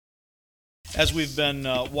As we've been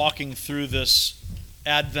walking through this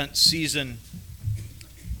Advent season,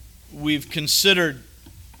 we've considered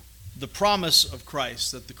the promise of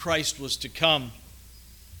Christ, that the Christ was to come,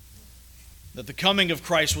 that the coming of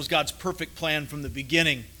Christ was God's perfect plan from the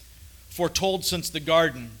beginning, foretold since the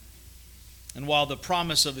garden. And while the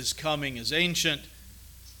promise of his coming is ancient,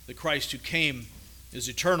 the Christ who came is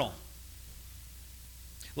eternal.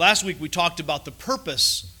 Last week we talked about the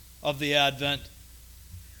purpose of the Advent,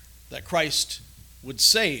 that Christ would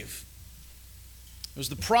save. It was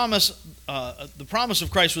the promise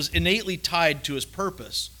of Christ was innately tied to his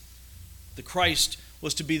purpose. The Christ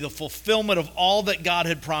was to be the fulfillment of all that God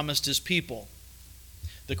had promised his people.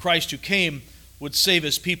 The Christ who came would save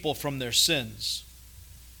his people from their sins.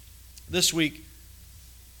 This week,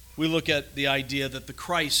 we look at the idea that the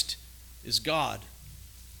Christ is God.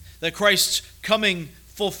 That Christ's coming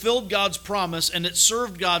fulfilled God's promise, and it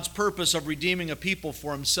served God's purpose of redeeming a people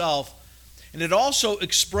for himself. And it also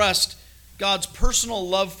expressed God's personal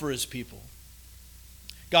love for his people.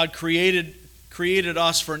 God created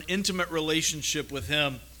us for an intimate relationship with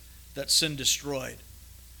him that sin destroyed.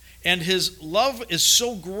 And his love is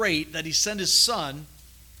so great that he sent his Son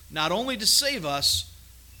not only to save us,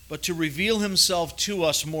 but to reveal himself to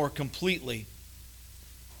us more completely.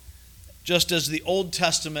 Just as the Old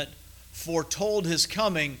Testament foretold his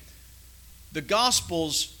coming, the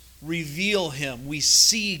Gospels reveal him. We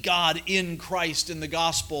see God in Christ in the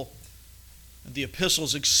Gospel. The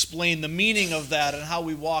epistles explain the meaning of that and how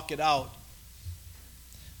we walk it out.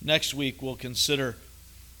 Next week we'll consider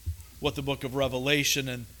what the book of Revelation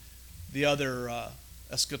and the other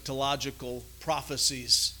eschatological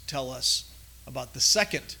prophecies tell us about the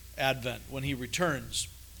second Advent when he returns.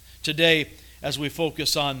 Today, as we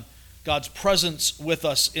focus on God's presence with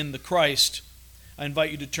us in the Christ, I invite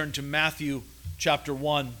you to turn to Matthew chapter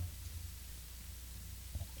 1.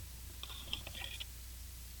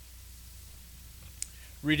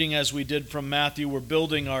 Reading as we did from Matthew, we're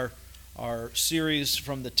building our series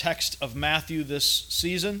from the text of Matthew this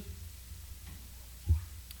season.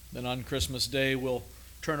 Then on Christmas Day, we'll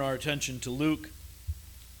turn our attention to Luke.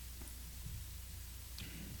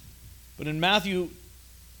 But in Matthew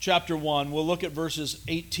chapter 1, we'll look at verses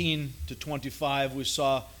 18 to 25. We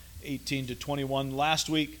saw 18 to 21 last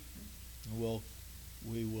week.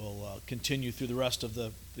 We will continue through the rest of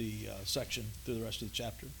the section, through the rest of the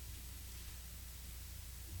chapter.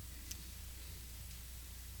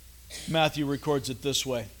 Matthew records it this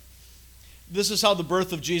way. This is how the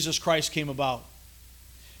birth of Jesus Christ came about.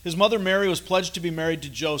 His mother Mary was pledged to be married to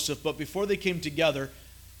Joseph, but before they came together,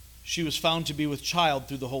 she was found to be with child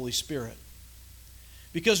through the Holy Spirit.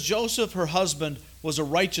 Because Joseph, her husband, was a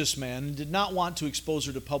righteous man and did not want to expose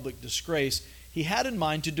her to public disgrace, he had in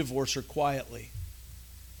mind to divorce her quietly.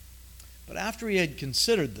 But after he had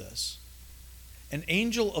considered this, an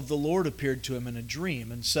angel of the Lord appeared to him in a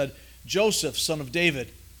dream and said, "Joseph, son of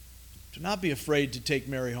David, do not be afraid to take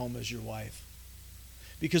Mary home as your wife,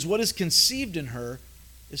 because what is conceived in her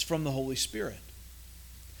is from the Holy Spirit.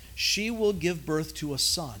 She will give birth to a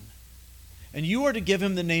son, and you are to give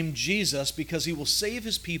him the name Jesus, because he will save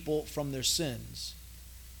his people from their sins."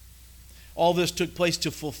 All this took place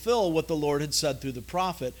to fulfill what the Lord had said through the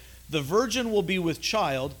prophet. The virgin will be with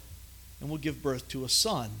child and will give birth to a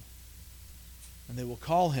son, and they will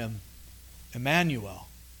call him Emmanuel,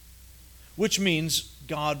 which means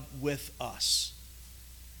God with us.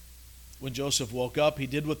 When Joseph woke up, he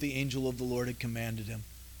did what the angel of the Lord had commanded him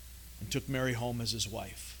and took Mary home as his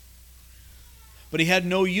wife. But he had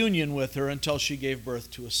no union with her until she gave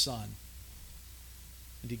birth to a son,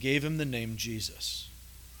 and he gave him the name Jesus.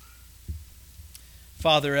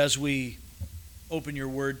 Father, as we open your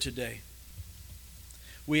word today,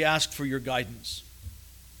 we ask for your guidance.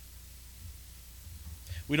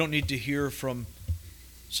 We don't need to hear from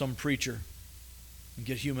some preacher and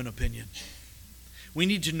get human opinion. We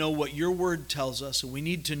need to know what your word tells us, and we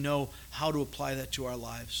need to know how to apply that to our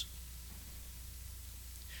lives.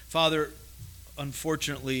 Father,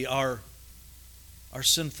 unfortunately, our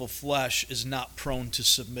sinful flesh is not prone to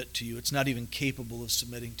submit to you. It's not even capable of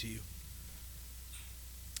submitting to you.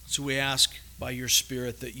 So we ask by your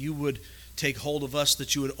Spirit that you would take hold of us,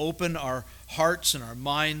 that you would open our hearts and our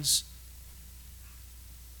minds,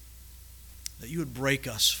 that you would break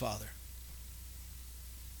us, Father.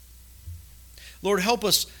 Lord, help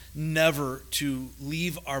us never to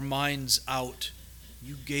leave our minds out.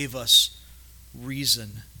 You gave us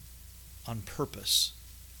reason on purpose.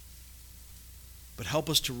 But help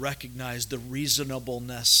us to recognize the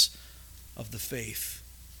reasonableness of the faith.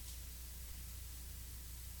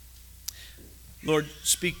 Lord,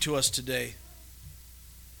 speak to us today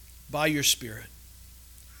by your Spirit.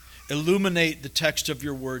 illuminate the text of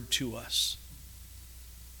your word to us,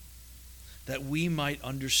 that we might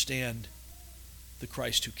understand the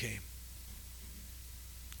Christ who came.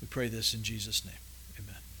 We pray this in Jesus' name.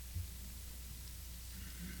 Amen.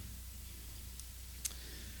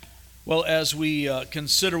 Well, as we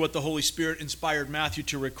consider what the Holy Spirit inspired Matthew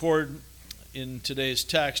to record in today's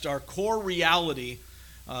text, our core reality,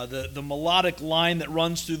 the melodic line that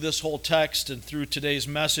runs through this whole text and through today's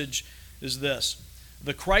message is this: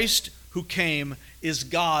 the Christ who came is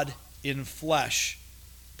God in flesh,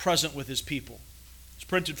 present with his people. It's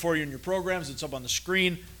printed for you in your programs. It's up on the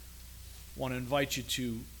screen. I want to invite you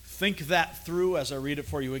to think that through as I read it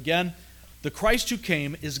for you again. The Christ who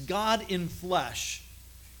came is God in flesh,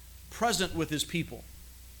 present with his people.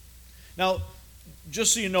 Now,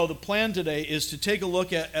 just so you know, the plan today is to take a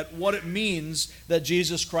look at what it means that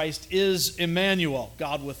Jesus Christ is Emmanuel,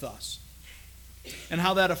 God with us, and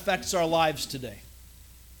how that affects our lives today.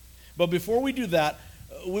 But before we do that,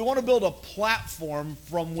 we want to build a platform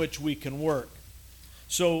from which we can work.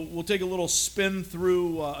 So we'll take a little spin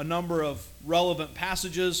through a number of relevant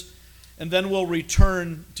passages, and then we'll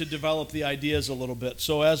return to develop the ideas a little bit.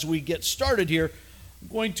 So as we get started here, I'm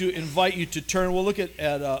going to invite you to turn. We'll look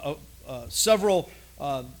at several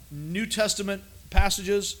New Testament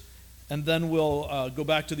passages, and then we'll go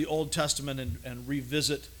back to the Old Testament and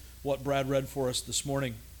revisit what Brad read for us this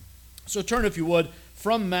morning. So turn, if you would,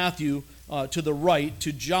 from Matthew to the right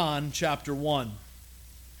to John chapter 1.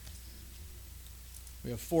 We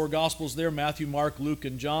have 4 Gospels there: Matthew, Mark, Luke,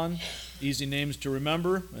 and John. Easy names to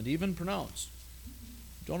remember and even pronounce.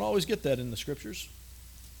 Don't always get that in the Scriptures.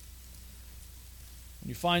 When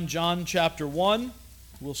you find John chapter 1,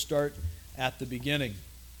 we'll start at the beginning.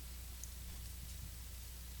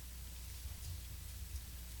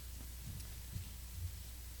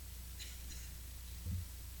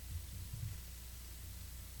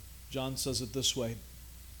 John says it this way: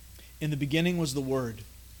 in the beginning was the Word,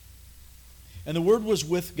 and the Word was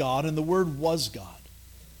with God, and the Word was God.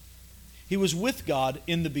 He was with God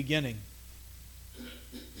in the beginning.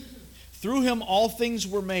 Through him all things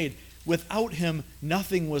were made. Without him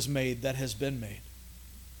nothing was made that has been made.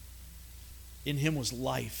 In him was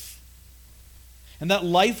life, and that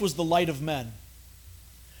life was the light of men.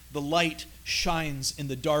 The light shines in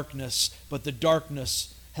the darkness, but the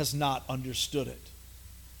darkness has not understood it.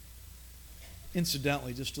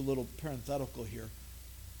 Incidentally, just a little parenthetical here.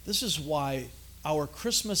 This is why our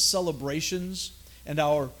Christmas celebrations and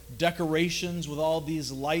our decorations with all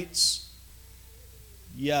these lights,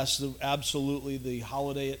 yes, absolutely, the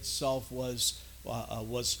holiday itself was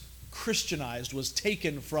Christianized, was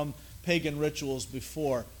taken from pagan rituals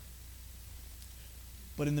before.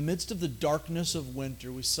 But in the midst of the darkness of winter,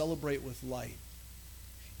 we celebrate with light.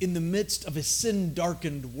 In the midst of a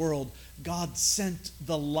sin-darkened world, God sent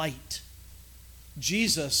the light.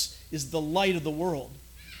 Jesus is the light of the world.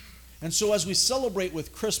 And so as we celebrate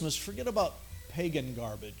with Christmas, forget about pagan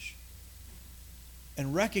garbage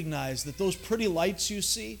and recognize that those pretty lights you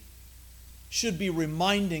see should be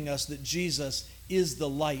reminding us that Jesus is the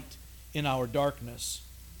light in our darkness.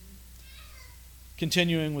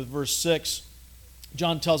 Continuing with verse 6,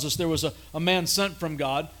 John tells us there was a man sent from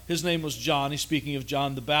God. His name was John. He's speaking of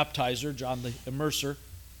John the Baptizer, John the Immerser.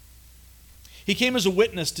 He came as a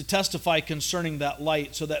witness to testify concerning that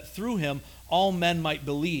light, so that through him all men might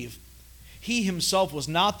believe. He himself was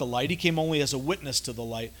not the light. He came only as a witness to the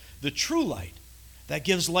light. The true light that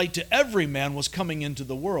gives light to every man was coming into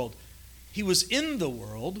the world. He was in the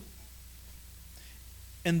world,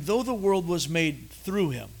 and though the world was made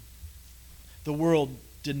through him, the world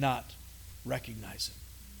did not recognize him.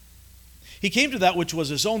 He came to that which was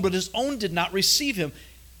his own, but his own did not receive him.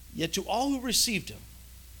 Yet to all who received him,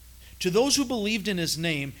 to those who believed in his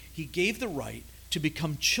name, he gave the right to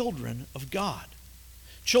become children of God.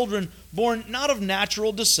 Children born not of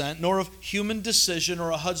natural descent, nor of human decision or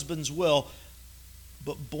a husband's will,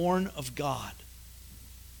 but born of God.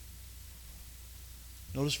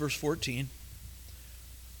 Notice verse 14.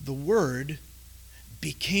 The Word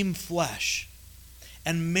became flesh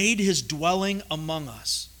and made his dwelling among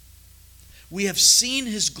us. We have seen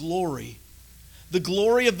his glory, the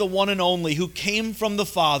glory of the one and only who came from the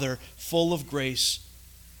Father, full of grace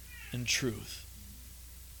and truth.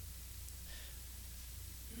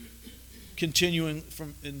 Continuing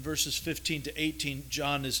from in verses 15 to 18,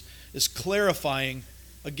 John is clarifying,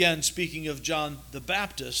 again speaking of John the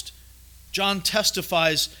Baptist. John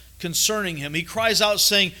testifies concerning him. He cries out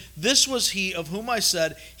saying, "This was he of whom I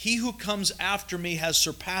said, he who comes after me has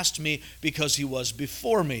surpassed me because he was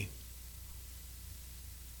before me."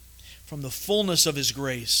 From the fullness of his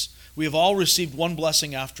grace, We have all received one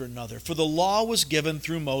blessing after another. For the law was given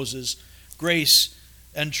through Moses, grace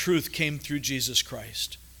and truth came through Jesus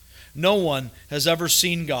Christ. No one has ever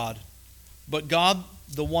seen God, but God,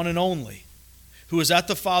 the one and only, who is at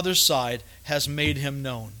the Father's side, has made him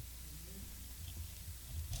known.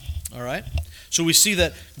 All right? So we see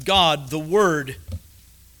that God, the Word,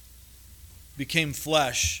 became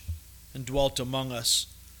flesh and dwelt among us.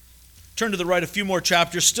 Turn to the right a few more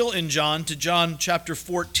chapters, still in John, to John chapter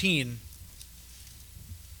 14.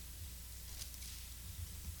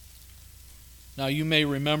 Now you may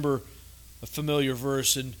remember a familiar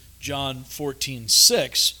verse in John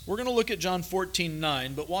 14:6. We're going to look at John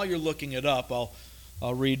 14:9, but while you're looking it up,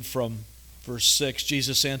 I'll read from verse 6.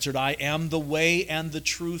 Jesus answered, I am the way and the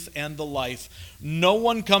truth and the life. No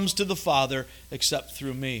one comes to the Father except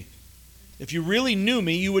through me. If you really knew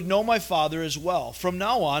me, you would know my Father as well. From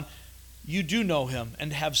now on, you do know him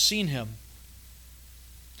and have seen him.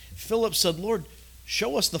 Philip said, Lord,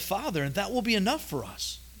 show us the Father, and that will be enough for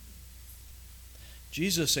us.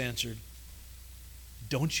 Jesus answered,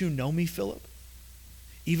 don't you know me, Philip,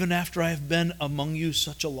 even after I have been among you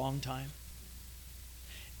such a long time?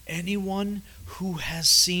 Anyone who has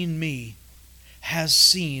seen me has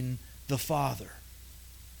seen the Father.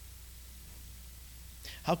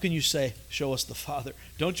 How can you say, show us the Father?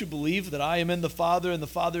 Don't you believe that I am in the Father and the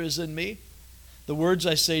Father is in me? The words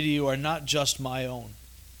I say to you are not just my own.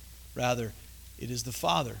 Rather, it is the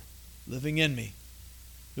Father living in me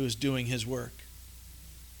who is doing his work.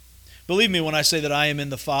 Believe me when I say that I am in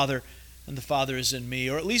the Father and the Father is in me,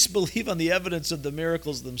 or at least believe on the evidence of the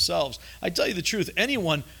miracles themselves. I tell you the truth,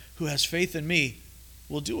 anyone who has faith in me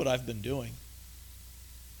will do what I've been doing.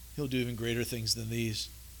 He'll do even greater things than these,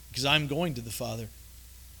 because I'm going to the Father.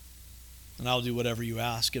 And I'll do whatever you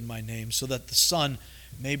ask in my name, so that the Son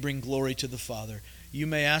may bring glory to the Father. You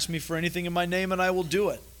may ask me for anything in my name, and I will do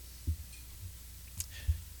it.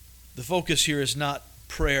 The focus here is not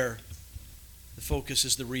prayer. The focus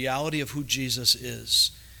is the reality of who Jesus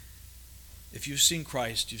is. If you've seen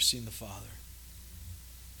Christ, you've seen the Father.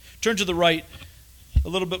 Turn to the right a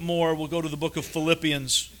little bit more. We'll go to the book of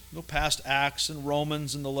Philippians. Go past Acts and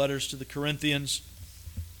Romans and the letters to the Corinthians.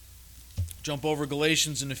 Jump over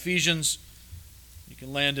Galatians and Ephesians. You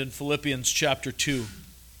can land in Philippians chapter 2.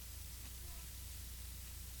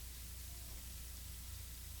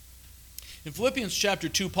 In Philippians chapter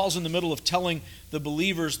 2, Paul's in the middle of telling the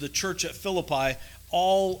believers, the church at Philippi,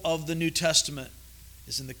 all of the New Testament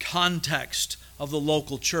is in the context of the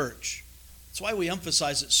local church. That's why we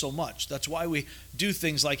emphasize it so much. That's why we do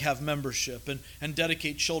things like have membership and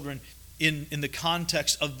dedicate children in the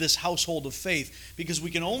context of this household of faith. Because we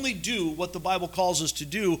can only do what the Bible calls us to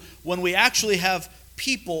do when we actually have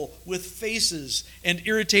people with faces and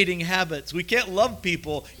irritating habits. We can't love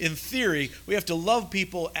people in theory. We have to love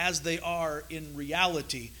people as they are in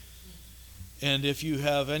reality. And if you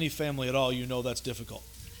have any family at all, you know that's difficult.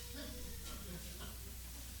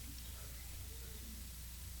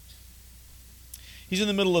 He's in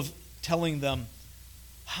the middle of telling them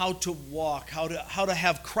how to walk, how to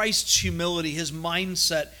have Christ's humility, his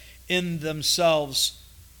mindset in themselves.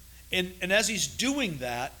 And as he's doing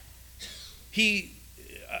that, he,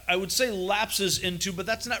 I would say, lapses into, but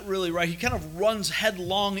that's not really right. He kind of runs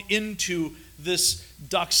headlong into this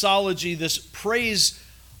doxology, this praise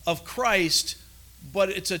of Christ, but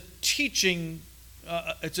it's a teaching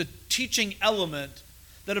element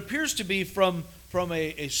that appears to be from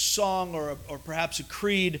a song or perhaps a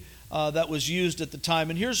creed that was used at the time.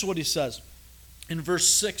 And here's what he says in verse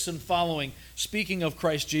 6 and following, speaking of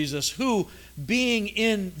Christ Jesus, who, being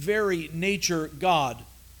in very nature God,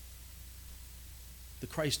 the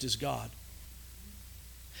Christ is God,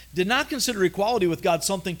 did not consider equality with God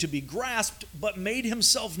something to be grasped, but made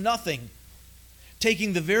himself nothing,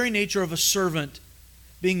 taking the very nature of a servant,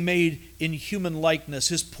 being made in human likeness.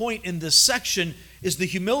 His point in this section is the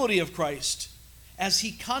humility of Christ as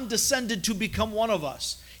he condescended to become one of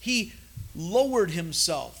us. He lowered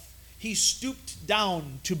himself. He stooped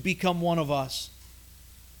down to become one of us.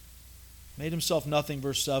 Made himself nothing,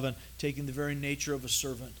 verse 7, taking the very nature of a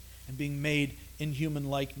servant and being made in human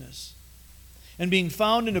likeness. And being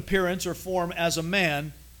found in appearance or form as a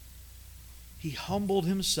man, he humbled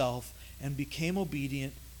himself and became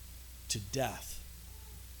obedient to death.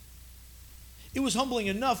 It was humbling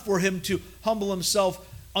enough for him to humble himself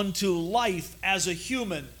unto life as a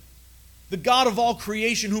human. The God of all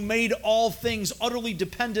creation who made all things utterly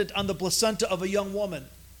dependent on the placenta of a young woman.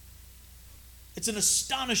 It's an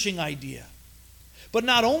astonishing idea. But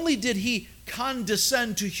not only did he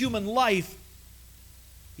condescend to human life,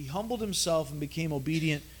 he humbled himself and became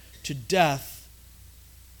obedient to death.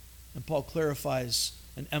 And Paul clarifies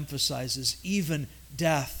and emphasizes even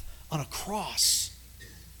death on a cross,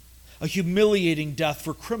 a humiliating death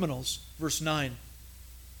for criminals. Verse 9,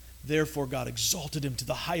 therefore God exalted him to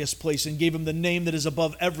the highest place and gave him the name that is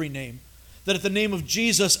above every name, that at the name of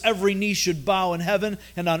Jesus every knee should bow in heaven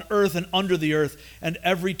and on earth and under the earth, and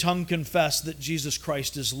every tongue confess that Jesus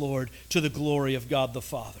Christ is Lord, to the glory of God the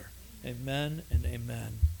Father. Amen and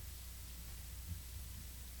amen.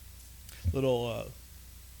 Little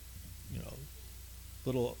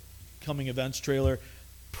coming events trailer.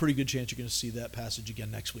 Pretty good chance you're going to see that passage again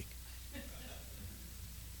next week.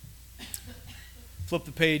 Flip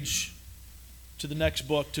the page to the next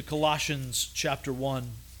book, to Colossians chapter 1.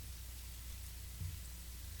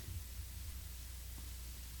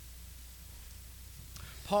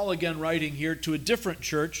 Paul again writing here to a different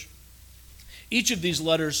church. Each of these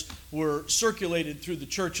letters were circulated through the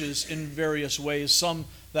churches in various ways. Some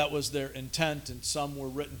that was their intent, and some were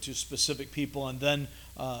written to specific people and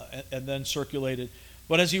then circulated.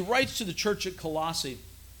 But as he writes to the church at Colossae,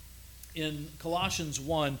 in Colossians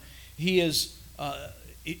 1, he's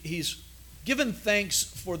given thanks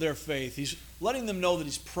for their faith. He's letting them know that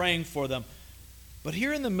he's praying for them. But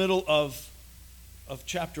here in the middle of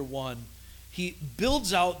chapter 1, he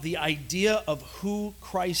builds out the idea of who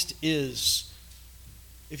Christ is.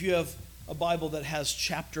 If you have a Bible that has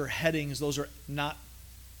chapter headings, those are not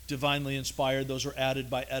divinely inspired. Those are added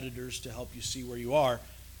by editors to help you see where you are.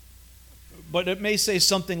 But it may say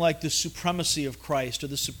something like the supremacy of Christ, or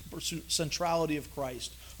the centrality of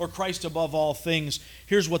Christ, or Christ above all things.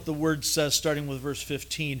 Here's what the word says, starting with verse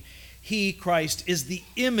 15. He, Christ, is the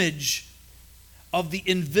image of the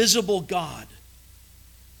invisible God.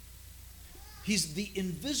 He's the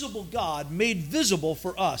invisible God made visible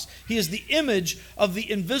for us. He is the image of the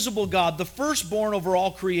invisible God, the firstborn over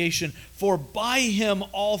all creation. For by him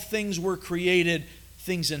all things were created,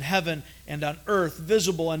 things in heaven and on earth,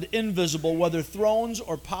 visible and invisible, whether thrones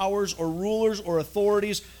or powers or rulers or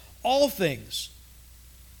authorities. All things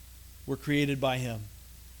were created by him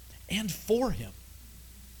and for him.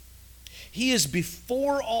 He is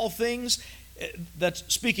before all things.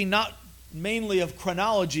 That's speaking not mainly of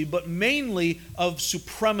chronology, but mainly of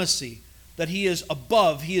supremacy, that he is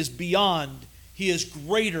above, he is beyond, he is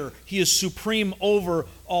greater, he is supreme over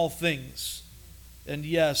all things. And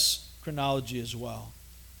yes, chronology as well.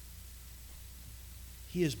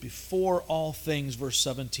 He is before all things, verse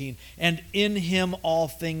 17, and in him all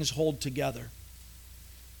things hold together.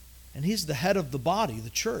 And he's the head of the body, the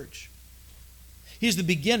church. He's the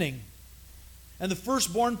beginning and the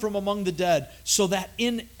firstborn from among the dead, so that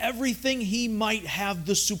in everything he might have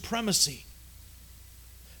the supremacy.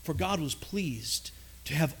 For God was pleased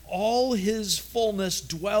to have all his fullness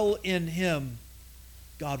dwell in him,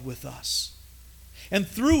 God with us, and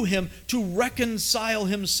through him to reconcile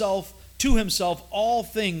himself to himself all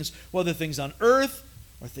things, whether things on earth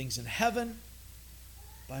or things in heaven,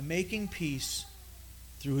 by making peace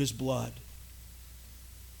through his blood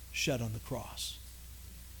shed on the cross.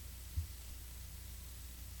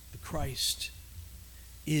 Christ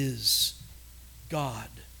is God.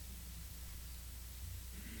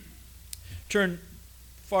 Turn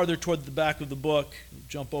farther toward the back of the book,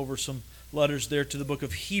 jump over some letters there to the book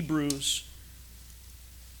of Hebrews.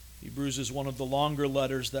 Hebrews is one of the longer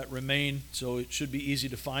letters that remain, so it should be easy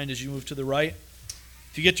to find as you move to the right.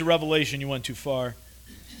 If you get to Revelation, you went too far.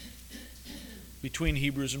 Between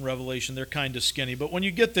Hebrews and Revelation, they're kind of skinny. But when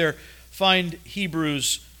you get there, find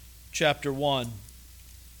Hebrews chapter 1.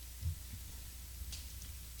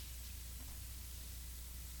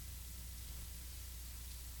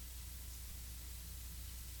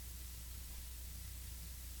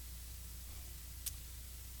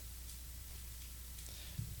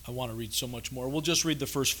 I want to read so much more. We'll just read the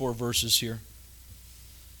first 4 verses here.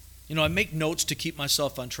 You know, I make notes to keep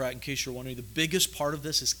myself on track. In case you're wondering, the biggest part of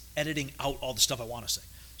this is editing out all the stuff I want to say.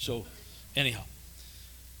 So, anyhow,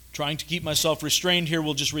 trying to keep myself restrained here,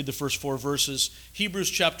 we'll just read the first 4 verses. Hebrews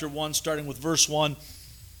chapter 1, starting with verse 1.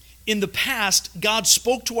 In the past, God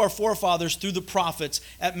spoke to our forefathers through the prophets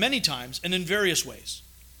at many times and in various ways.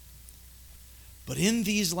 But in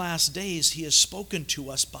these last days, he has spoken to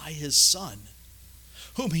us by his Son,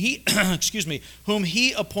 whom he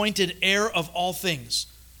appointed heir of all things,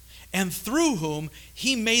 and through whom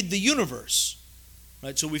he made the universe.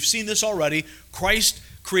 Right? So we've seen this already. Christ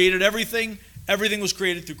created everything. Everything was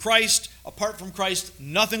created through Christ. Apart from Christ,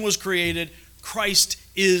 nothing was created. Christ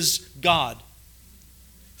is God.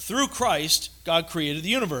 Through Christ, God created the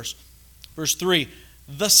universe. Verse 3,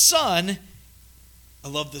 the Son, I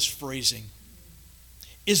love this phrasing,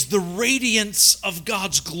 is the radiance of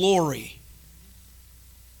God's glory.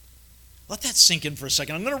 Let that sink in for a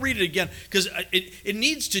second. I'm going to read it again because it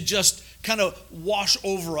needs to just kind of wash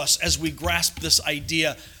over us as we grasp this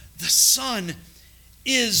idea. The Son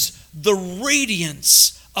is the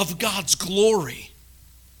radiance of God's glory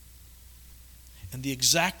and the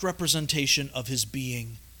exact representation of his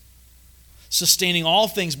being, sustaining all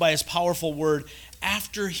things by his powerful word.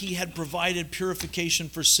 After he had provided purification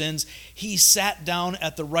for sins, he sat down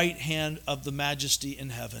at the right hand of the Majesty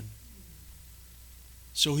in heaven.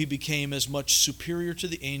 So he became as much superior to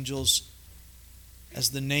the angels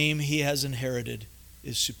as the name he has inherited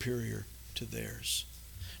is superior to theirs.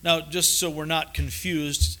 Now, just so we're not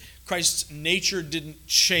confused, Christ's nature didn't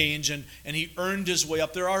change and he earned his way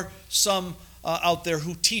up. There are some out there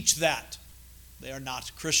who teach that. They are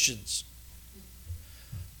not Christians.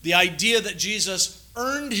 The idea that Jesus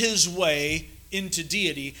earned his way into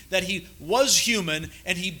deity, that he was human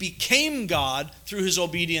and he became God through his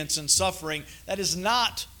obedience and suffering, that is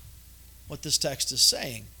not what this text is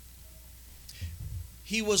saying.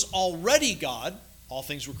 He was already God. All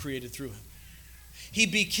things were created through him. He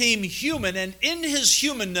became human, and in his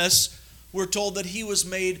humanness, we're told that he was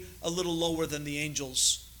made a little lower than the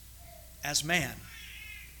angels as man.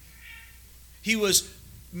 He was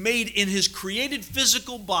made in his created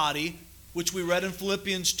physical body, which we read in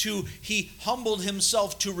Philippians 2, he humbled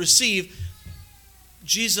himself to receive.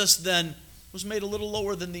 Jesus then was made a little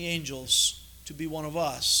lower than the angels to be one of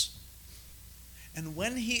us. And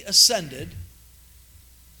when he ascended,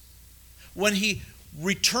 when he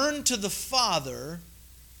returned to the Father,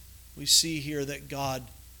 we see here that God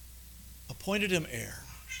appointed him heir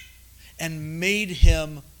and made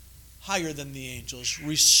him higher than the angels,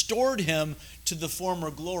 restored him to the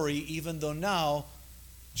former glory, even though now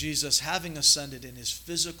Jesus, having ascended in his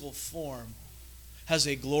physical form, has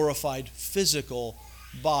a glorified physical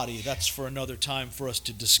body. That's for another time for us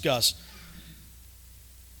to discuss.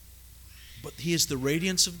 But he is the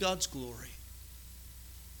radiance of God's glory.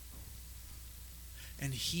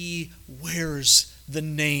 And he wears the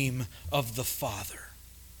name of the Father,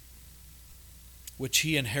 which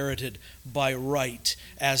he inherited by right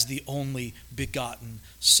as the only begotten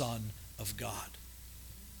Son of God.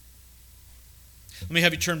 Let me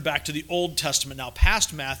have you turn back to the Old Testament now,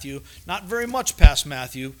 past Matthew, not very much past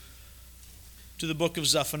Matthew, to the book of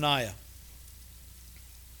Zephaniah.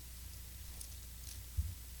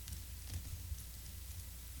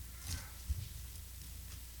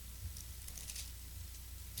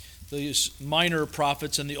 These minor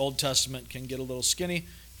prophets in the Old Testament can get a little skinny.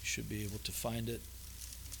 You should be able to find it.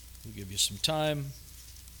 We'll give you some time.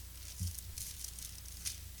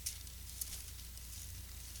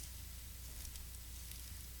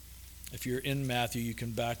 If you're in Matthew, you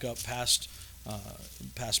can back up past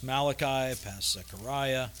Malachi, past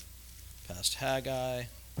Zechariah, past Haggai.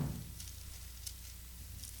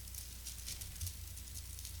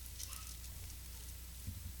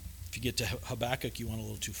 If you get to Habakkuk, you went a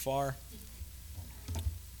little too far.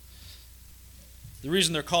 The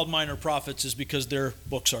reason they're called minor prophets is because their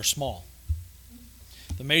books are small.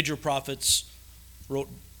 The major prophets wrote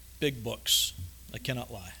big books. I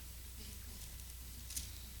cannot lie.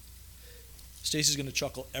 Stacy's going to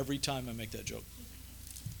chuckle every time I make that joke.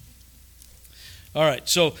 All right,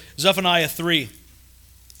 so Zephaniah 3.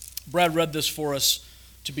 Brad read this for us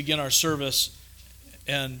to begin our service,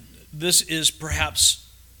 and this is perhaps,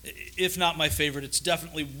 if not my favorite, it's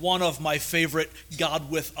definitely one of my favorite God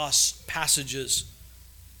with us passages.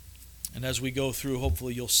 And as we go through,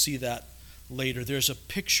 hopefully you'll see that later. There's a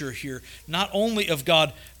picture here, not only of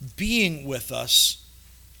God being with us,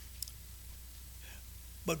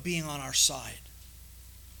 but being on our side,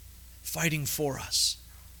 fighting for us,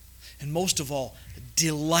 and most of all,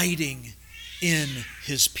 delighting in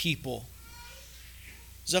his people.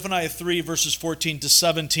 Zephaniah 3, verses 14 to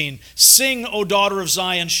 17. Sing, O daughter of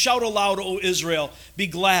Zion, shout aloud, O Israel, be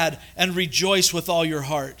glad and rejoice with all your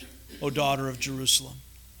heart, O daughter of Jerusalem.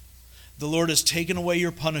 The Lord has taken away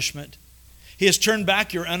your punishment. He has turned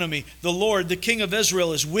back your enemy. The Lord, the King of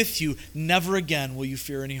Israel, is with you. Never again will you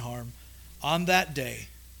fear any harm. On that day,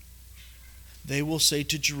 they will say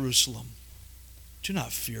to Jerusalem, do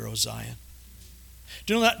not fear, O Zion.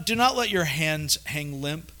 Do not let your hands hang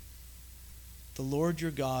limp. The Lord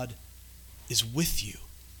your God is with you.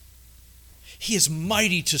 He is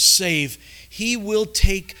mighty to save. He will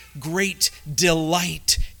take great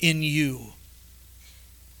delight in you.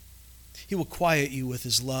 He will quiet you with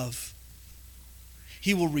his love.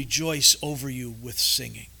 He will rejoice over you with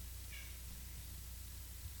singing.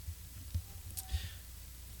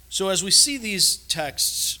 So as we see these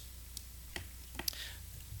texts,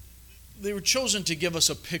 they were chosen to give us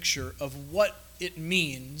a picture of what it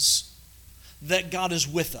means that God is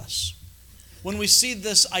with us. when we see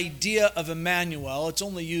this idea of Emmanuel, it's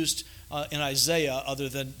only used in Isaiah other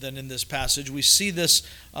than in this passage. We see this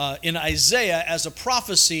in Isaiah as a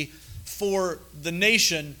prophecy for the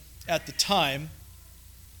nation at the time.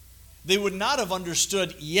 They would not have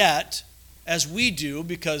understood yet, as we do,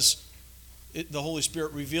 because the Holy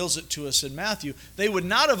Spirit reveals it to us in Matthew. They would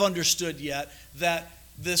not have understood yet that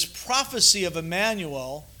this prophecy of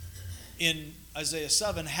Emmanuel in Isaiah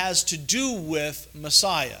 7 has to do with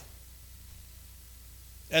Messiah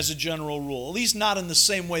as a general rule, at least not in the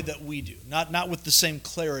same way that we do, not with the same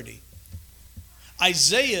clarity.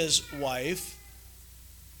 Isaiah's wife,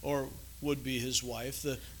 or would be his wife,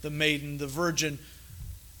 the maiden, the virgin,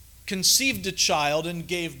 conceived a child and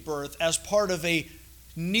gave birth as part of a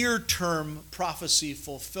near-term prophecy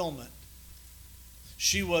fulfillment.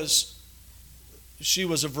 She was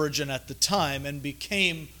a virgin at the time and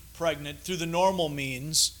became pregnant through the normal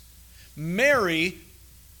means. Mary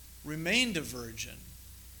remained a virgin,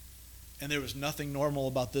 and there was nothing normal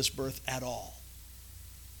about this birth at all.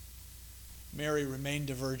 Mary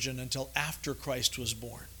remained a virgin until after Christ was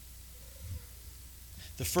born.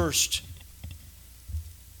 The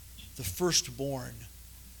firstborn,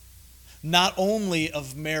 not only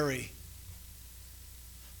of Mary,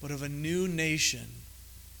 but of a new nation,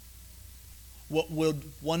 what would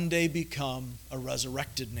one day become a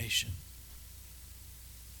resurrected nation.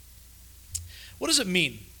 What does it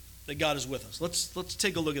mean that God is with us? Let's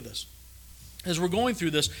take a look at this. As we're going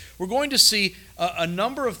through this, we're going to see a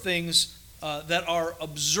number of things that are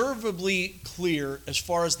observably clear as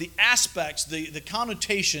far as the aspects, the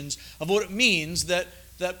connotations of what it means that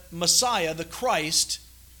Messiah, the Christ,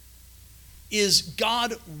 is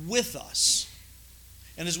God with us.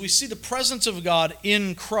 And as we see the presence of God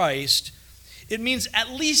in Christ, it means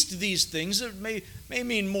at least these things. It may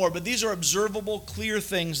mean more, but these are observable, clear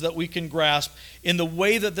things that we can grasp in the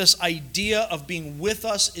way that this idea of being with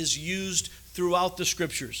us is used throughout the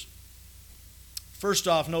Scriptures. First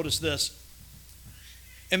off, notice this.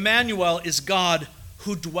 Emmanuel is God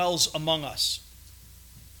who dwells among us.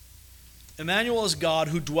 Emmanuel is God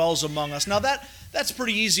who dwells among us. Now that's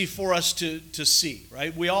pretty easy for us to see,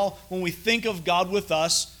 right? We all, when we think of God with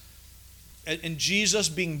us, and Jesus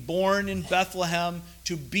being born in Bethlehem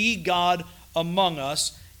to be God among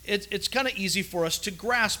us, it's kind of easy for us to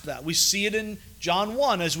grasp that. We see it in John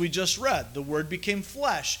 1, as we just read. The Word became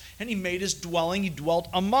flesh, and He made His dwelling. He dwelt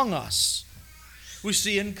among us. We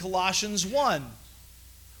see in Colossians 1.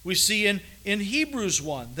 We see in Hebrews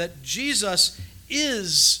 1 that Jesus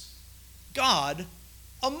is God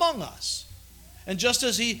among us. And just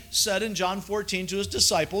as He said in John 14 to His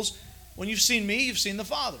disciples, when you've seen me, you've seen the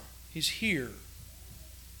Father. He's here.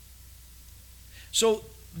 So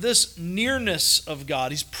this nearness of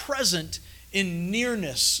God, He's present in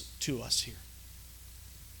nearness to us here,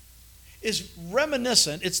 is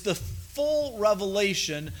reminiscent. It's the full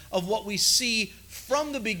revelation of what we see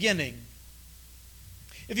from the beginning.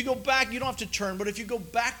 If you go back, you don't have to turn, but if you go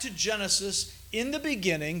back to Genesis, in the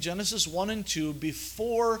beginning, Genesis 1 and 2,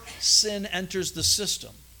 before sin enters the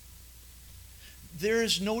system, there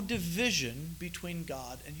is no division between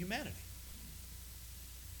God and humanity.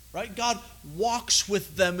 Right? God walks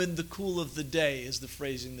with them in the cool of the day is the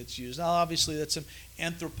phrasing that's used. Now, obviously, that's an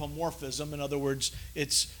anthropomorphism. In other words,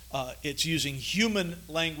 it's using human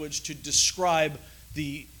language to describe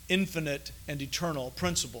the infinite and eternal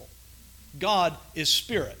principle. God is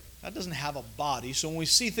spirit. That doesn't have a body. So when we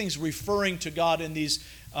see things referring to God in these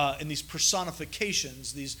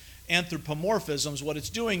personifications, these anthropomorphisms, what it's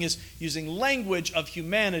doing is using language of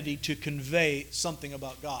humanity to convey something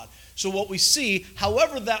about God. So what we see,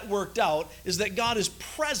 however that worked out, is that God is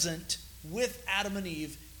present with Adam and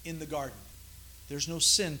Eve in the garden. There's no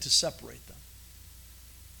sin to separate them.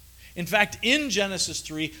 In fact, in Genesis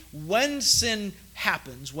 3, when sin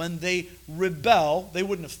happens, when they rebel, they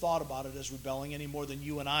wouldn't have thought about it as rebelling any more than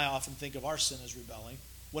you and I often think of our sin as rebelling.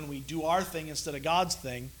 When we do our thing instead of God's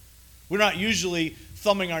thing, we're not usually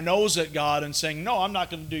thumbing our nose at God and saying, no, I'm not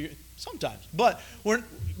going to do it. Sometimes. But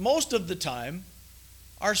most of the time,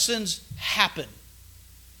 our sins happen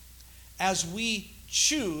as we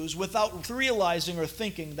choose without realizing or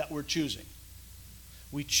thinking that we're choosing.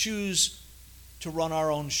 We choose to run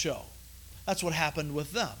our own show. That's what happened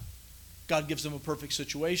with them. God gives them a perfect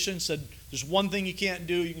situation, said, there's one thing you can't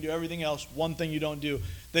do, you can do everything else, one thing you don't do.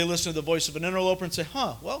 They listen to the voice of an interloper and say,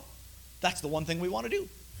 well, that's the one thing we want to do.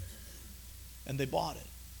 And they bought it.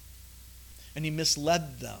 And He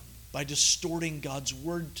misled them by distorting God's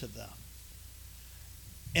word to them.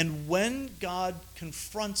 And when God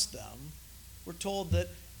confronts them, we're told that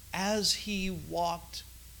as He walked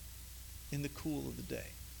in the cool of the day,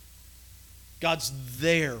 God's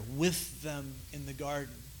there with them in the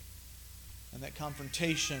garden. And that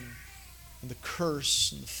confrontation and the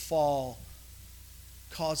curse and the fall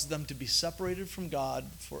caused them to be separated from God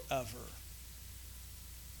forever,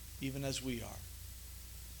 even as we are.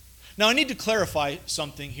 Now, I need to clarify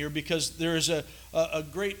something here because there is a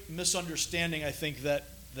great misunderstanding, I think, that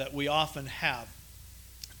we often have.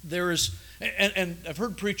 There is, and I've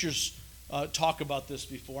heard preachers talk about this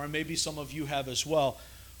before, and maybe some of you have as well,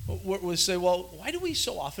 where we say, well, why do we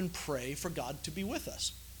so often pray for God to be with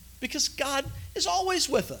us? Because God is always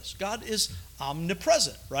with us. God is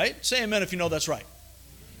omnipresent, right? Say amen if you know that's right.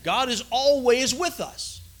 God is always with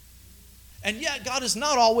us. And yet, God is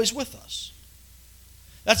not always with us.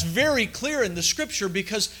 That's very clear in the Scripture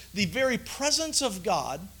because the very presence of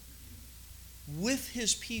God with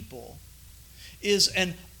His people is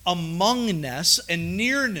an amongness and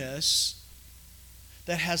nearness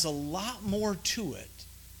that has a lot more to it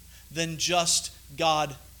than just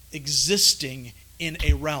God existing in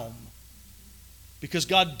a realm. Because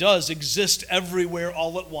God does exist everywhere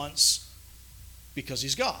all at once because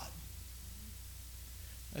He's God.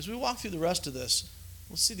 As we walk through the rest of this,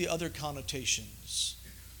 we'll see the other connotations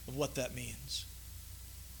of what that means.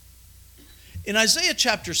 In Isaiah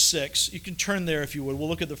chapter 6, you can turn there if you would. We'll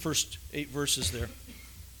look at the first 8 verses there.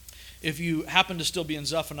 If you happen to still be in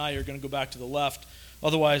Zephaniah, you're going to go back to the left.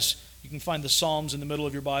 Otherwise, you can find the Psalms in the middle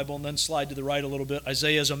of your Bible and then slide to the right a little bit.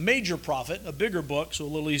 Isaiah is a major prophet, a bigger book, so a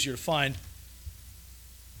little easier to find.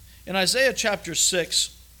 In Isaiah chapter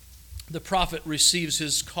 6, the prophet receives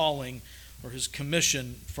his calling or his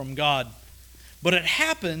commission from God. But it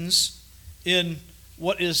happens in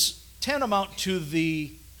what is tantamount to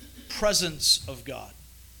the presence of God.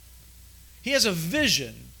 He has a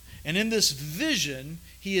vision, and in this vision,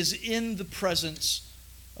 he is in the presence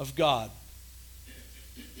of God.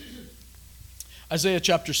 Isaiah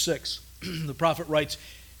chapter 6, the prophet writes,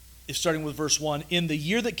 starting with verse 1, "In the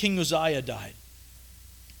year that King Uzziah died,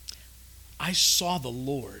 I saw the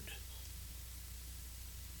Lord."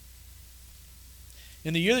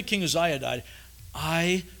 In the year that King Uzziah died,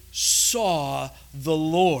 I saw the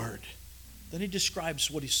Lord. Then he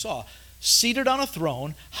describes what he saw. Seated on a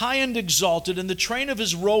throne, high and exalted, and the train of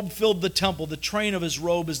his robe filled the temple. The train of his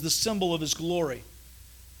robe is the symbol of his glory.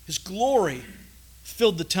 His glory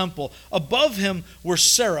filled the temple. Above him were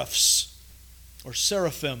seraphs, or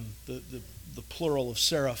seraphim, the plural of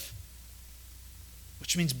seraph,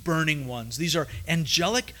 which means burning ones. These are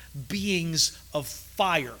angelic beings of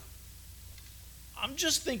fire. I'm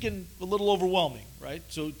just thinking a little overwhelming, right?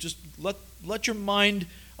 So just let your mind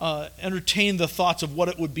entertain the thoughts of what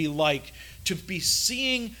it would be like to be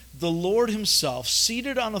seeing the Lord himself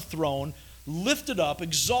seated on a throne, lifted up,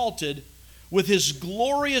 exalted, with his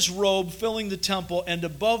glorious robe filling the temple, and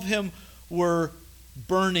above him were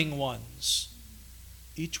burning ones,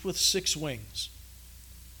 each with 6 wings.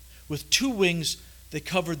 With 2 wings, they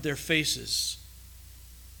covered their faces.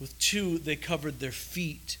 With 2, they covered their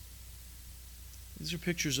feet. These are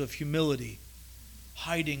pictures of humility,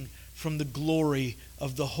 hiding from the glory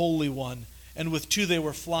of the Holy One. And with 2 they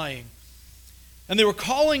were flying. And they were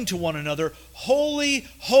calling to one another, "Holy,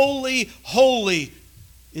 holy, holy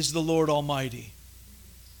is the Lord Almighty."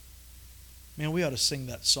 Man, we ought to sing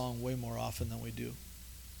that song way more often than we do.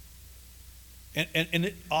 And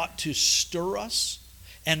it ought to stir us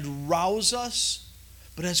and rouse us.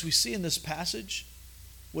 But as we see in this passage,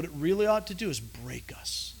 what it really ought to do is break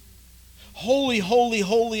us. Holy, holy,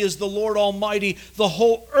 holy is the Lord Almighty. The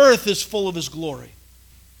whole earth is full of his glory.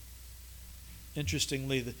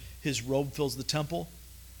 Interestingly, his robe fills the temple,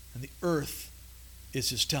 and the earth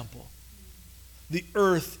is his temple. The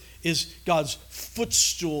earth is God's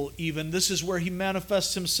footstool even. This is where he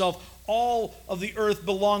manifests himself. All of the earth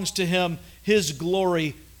belongs to him. His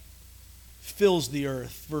glory fills the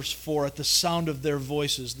earth. Verse 4, at the sound of their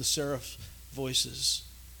voices, the seraph voices,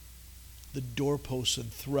 the doorposts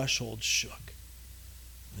and thresholds shook,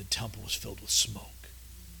 and the temple was filled with smoke.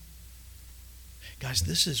 Guys,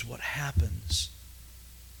 this is what happens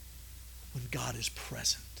when God is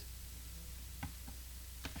present.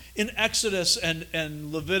 In Exodus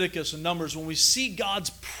and Leviticus and Numbers, when we see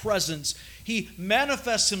God's presence, he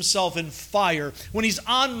manifests himself in fire. When he's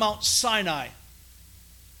on Mount Sinai,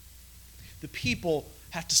 the people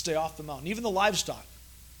have to stay off the mountain. Even the livestock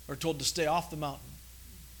are told to stay off the mountain.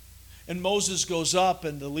 And Moses goes up,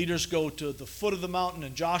 and the leaders go to the foot of the mountain,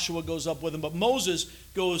 and Joshua goes up with him. But Moses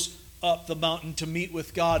goes up the mountain to meet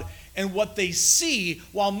with God. And what they see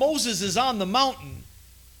while Moses is on the mountain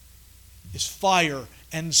is fire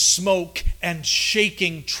and smoke and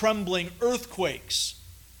shaking, trembling earthquakes.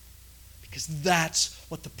 Because that's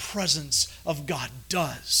what the presence of God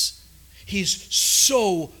does. He's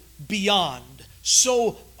so beyond,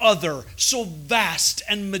 so other, so vast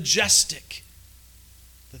and majestic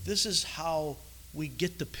that this is how we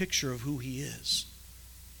get the picture of who he is.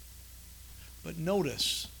 But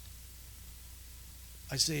notice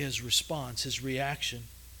Isaiah's response, his reaction.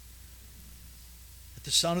 At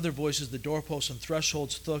the sound of their voices, the doorposts and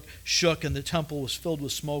thresholds shook, and the temple was filled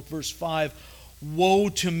with smoke. Verse 5, "Woe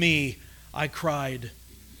to me," I cried,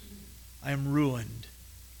 "I am ruined.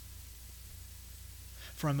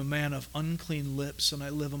 For I am a man of unclean lips, and I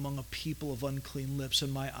live among a people of unclean lips,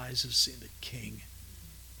 and my eyes have seen the King,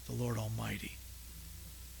 the Lord Almighty."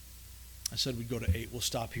 I said we'd go to 8. We'll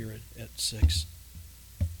stop here at 6.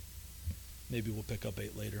 Maybe we'll pick up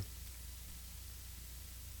 8 later.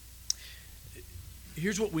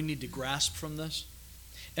 Here's what we need to grasp from this.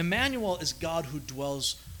 Emmanuel is God who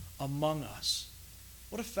dwells among us.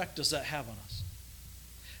 What effect does that have on us?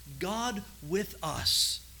 God with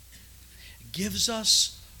us gives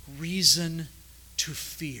us reason to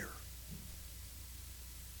fear.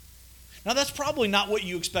 Now, that's probably not what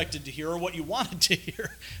you expected to hear or what you wanted to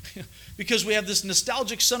hear, because we have this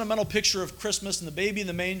nostalgic, sentimental picture of Christmas and the baby in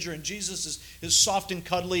the manger, and Jesus is soft and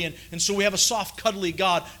cuddly, and so we have a soft, cuddly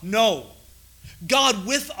God. No. God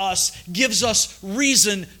with us gives us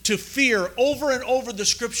reason to fear. Over and over, the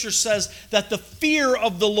Scripture says that the fear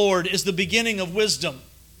of the Lord is the beginning of wisdom.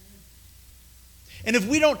 And if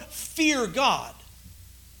we don't fear God,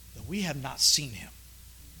 then we have not seen him.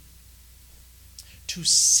 To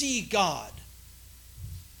see God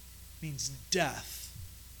means death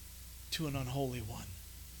to an unholy one.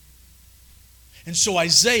 And so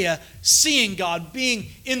Isaiah, seeing God,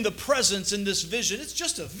 being in the presence in this vision, it's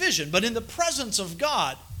just a vision, but in the presence of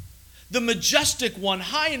God, the majestic one,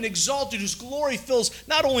 high and exalted, whose glory fills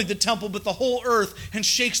not only the temple, but the whole earth and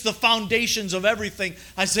shakes the foundations of everything,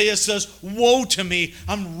 Isaiah says, "Woe to me,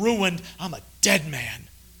 I'm ruined, I'm a dead man.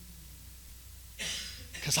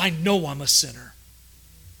 Because I know I'm a sinner.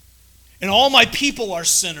 And all my people are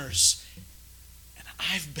sinners. And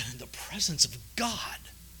I've been in the presence of God.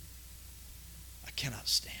 I cannot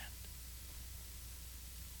stand."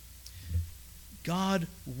 God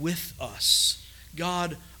with us,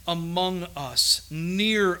 God among us,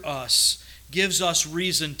 near us, gives us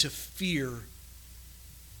reason to fear.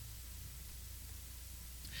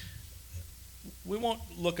 We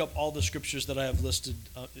won't look up all the scriptures that I have listed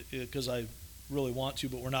because I really want to,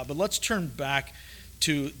 but we're not. But let's turn back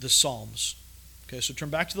to the Psalms. Okay, so turn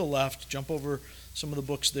back to the left, jump over some of the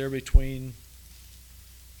books there between.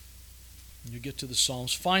 You get to the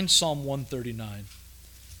Psalms. Find Psalm 139.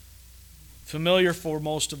 Familiar for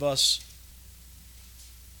most of us.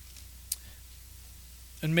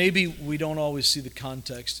 And maybe we don't always see the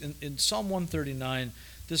context. In Psalm 139,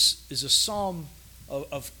 this is a psalm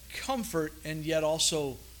of comfort and yet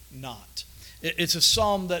also not. It's a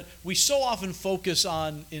psalm that we so often focus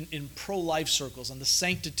on in pro-life circles, on the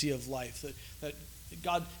sanctity of life, that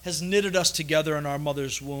God has knitted us together in our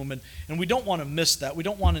mother's womb, and we don't want to miss that. We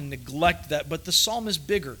don't want to neglect that, but the psalm is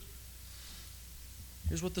bigger.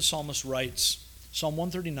 Here's what the psalmist writes. Psalm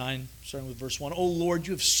 139, starting with verse 1. "O Lord,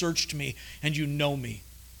 you have searched me, and you know me."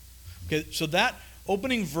 Okay, so that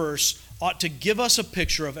opening verse ought to give us a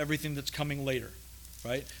picture of everything that's coming later,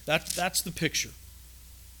 right? That's the picture.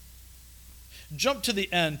 Jump to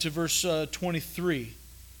the end, to verse 23.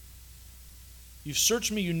 "You've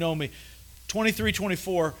searched me, you know me." 23,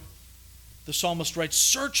 24, the psalmist writes,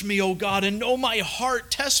 "Search me, O God, and know my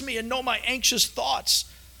heart. Test me and know my anxious thoughts.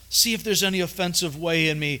 See if there's any offensive way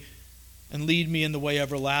in me, and lead me in the way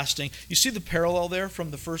everlasting." You see the parallel there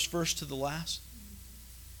from the first verse to the last?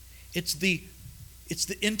 It's the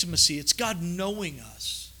intimacy. It's God knowing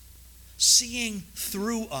us, seeing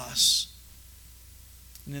through us.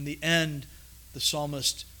 And in the end, the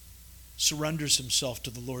psalmist surrenders himself to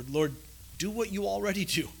the Lord. "Lord, do what you already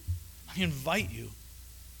do. I invite you."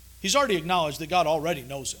 He's already acknowledged that God already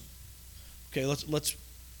knows him. Okay, let's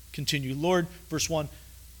continue. "Lord," verse 1,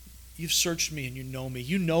 "you've searched me and you know me.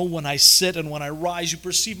 You know when I sit and when I rise. You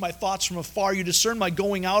perceive my thoughts from afar. You discern my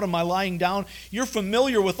going out and my lying down. You're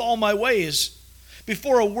familiar with all my ways.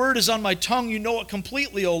 Before a word is on my tongue, you know it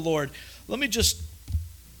completely, O Lord." Let me just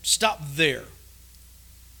stop there,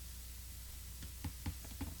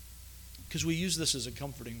 because we use this as a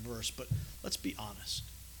comforting verse, but let's be honest.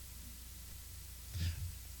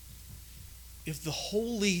 If the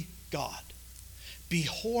holy God,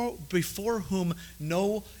 before whom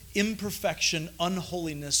no imperfection,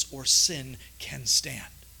 unholiness, or sin can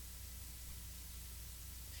stand,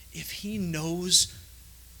 if he knows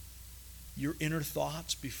your inner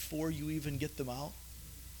thoughts before you even get them out,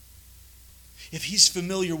 if he's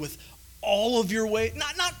familiar with all of your ways,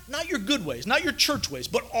 not your good ways, not your church ways,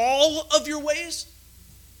 but all of your ways?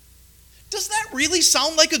 Does that really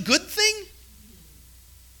sound like a good thing?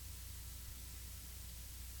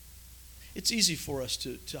 It's easy for us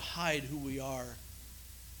to hide who we are,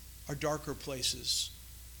 our darker places,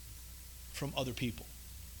 from other people.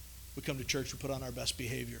 We come to church, we put on our best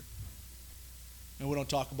behavior, and we don't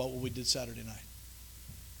talk about what we did Saturday night.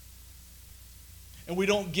 And we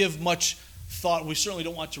don't give much thought. We certainly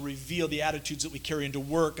don't want to reveal the attitudes that we carry into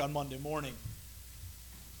work on Monday morning.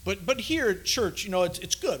 But here at church,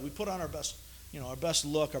 it's good. We put on our best, our best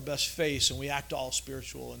look, our best face, and we act all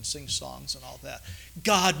spiritual and sing songs and all that.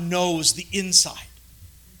 God knows the inside.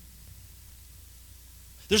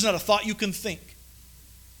 There's not a thought you can think.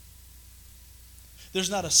 There's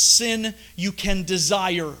not a sin you can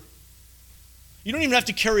desire. You don't even have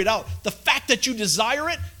to carry it out. The fact that you desire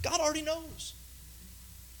it, God already knows.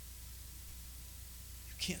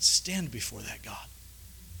 You can't stand before that God.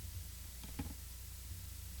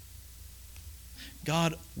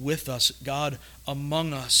 God with us, God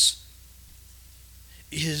among us,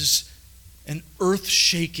 is an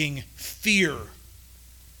earth-shaking fear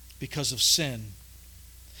because of sin.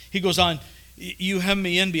 He goes on, you hem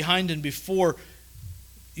me in behind and before.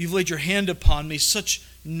 You've laid your hand upon me. Such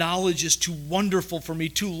knowledge is too wonderful for me,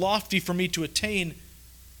 too lofty for me to attain.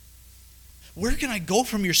 Where can I go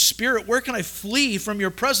from your spirit? Where can I flee from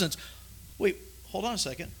your presence? Wait, hold on a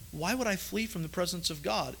second. Why would I flee from the presence of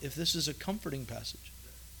God if this is a comforting passage?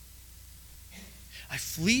 I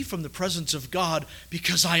flee from the presence of God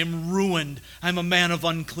because I am ruined. I'm a man of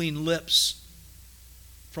unclean lips,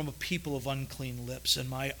 from a people of unclean lips, and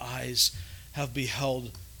my eyes have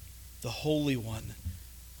beheld the Holy One,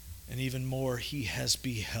 and even more, he has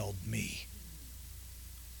beheld me.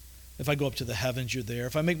 If I go up to the heavens, you're there.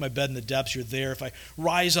 If I make my bed in the depths, you're there. If I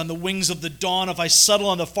rise on the wings of the dawn, if I settle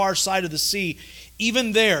on the far side of the sea,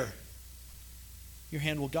 even there, your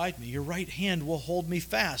hand will guide me. Your right hand will hold me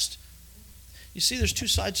fast. You see, there's two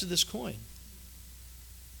sides to this coin.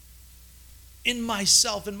 In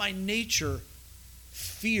myself, in my nature,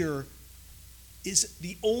 fear is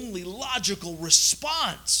the only logical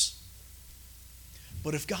response.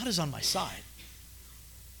 But if God is on my side,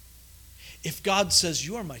 if God says,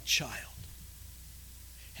 you are my child,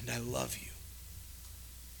 and I love you,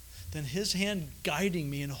 then his hand guiding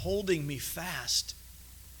me and holding me fast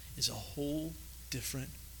is a whole different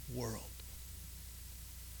world.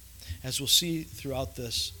 As we'll see throughout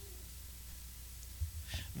this,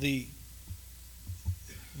 the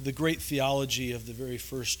great theology of the very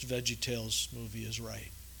first VeggieTales movie is right.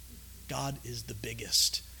 God is the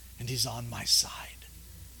biggest, and he's on my side.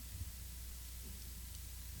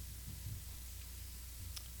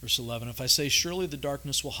 Verse 11, if I say, surely the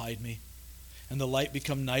darkness will hide me, and the light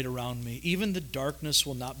become night around me, even the darkness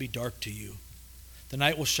will not be dark to you. The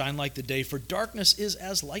night will shine like the day, for darkness is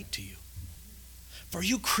as light to you. For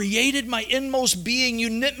you created my inmost being, you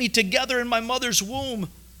knit me together in my mother's womb.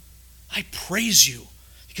 I praise you,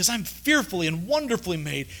 because I'm fearfully and wonderfully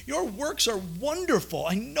made. Your works are wonderful.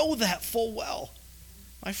 I know that full well.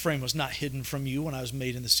 My frame was not hidden from you when I was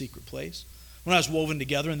made in the secret place. When I was woven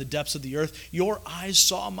together in the depths of the earth, your eyes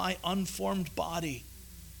saw my unformed body.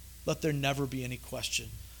 Let there never be any question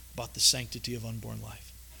about the sanctity of unborn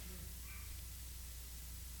life.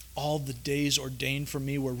 All the days ordained for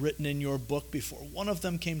me were written in your book before one of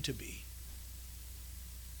them came to be.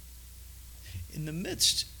 In the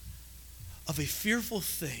midst of a fearful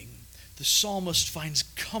thing, the psalmist finds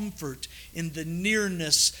comfort in the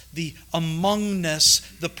nearness, the amongness,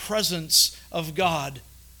 the presence of God.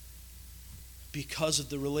 Because of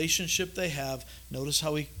the relationship they have. Notice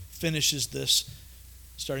how he finishes this,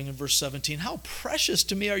 starting in verse 17. How precious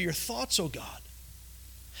to me are your thoughts, O God.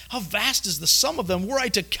 How vast is the sum of them. Were I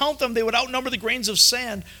to count them, they would outnumber the grains of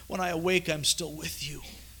sand. When I awake, I'm still with you.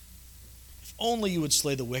 If only you would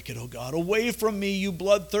slay the wicked, O God. Away from me, you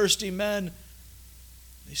bloodthirsty men.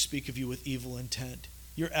 They speak of you with evil intent.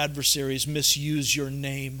 Your adversaries misuse your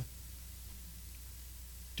name.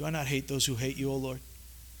 Do I not hate those who hate you, O Lord?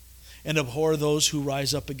 And abhor those who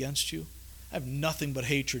rise up against you? I have nothing but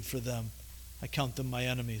hatred for them. I count them my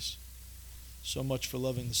enemies. So much for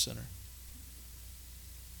loving the sinner.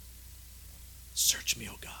 Search me,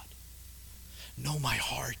 O God. Know my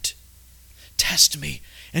heart. Test me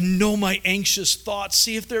and know my anxious thoughts.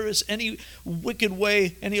 See if there is any wicked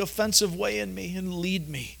way, any offensive way in me, and lead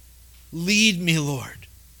me. Lead me, Lord,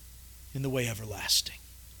 in the way everlasting.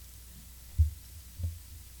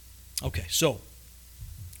 Okay, so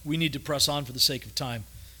we need to press on for the sake of time.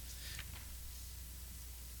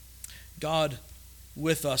 God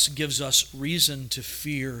with us gives us reason to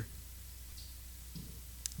fear.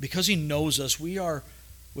 Because he knows us, we are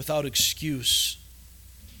without excuse.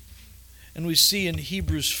 And we see in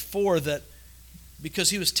Hebrews 4 that because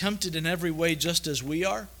he was tempted in every way just as we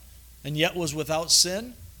are, and yet was without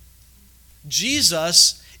sin,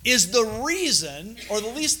 Jesus is the reason, or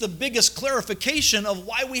at least the biggest clarification of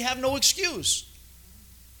why we have no excuse.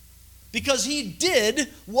 Because he did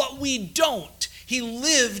what we don't. He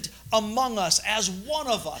lived among us as one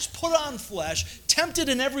of us, put on flesh, tempted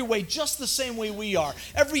in every way just the same way we are.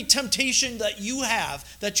 Every temptation that you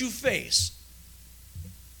have, that you face.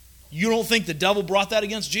 You don't think the devil brought that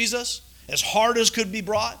against Jesus? As hard as could be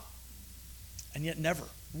brought? And yet never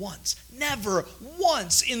once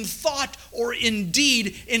in thought or in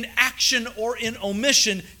deed, in action or in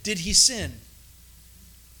omission did he sin.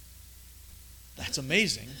 That's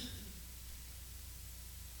amazing.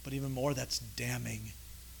 But even more, that's damning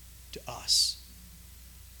to us.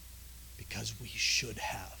 Because we should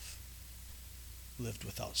have lived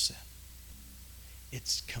without sin.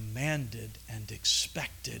 It's commanded and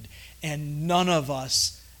expected, and none of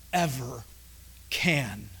us ever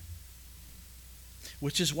can.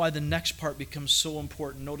 Which is why the next part becomes so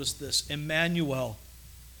important. Notice this. Emmanuel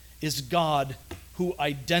is God who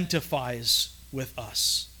identifies with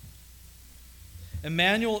us.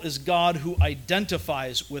 Emmanuel is God who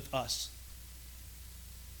identifies with us.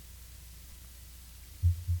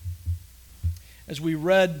 As we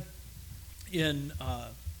read in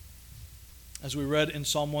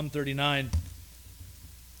Psalm 139,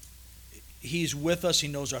 he's with us. He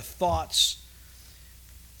knows our thoughts.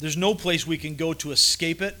 There's no place we can go to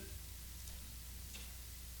escape it.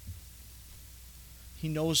 He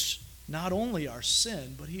knows not only our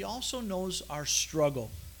sin, but he also knows our struggle.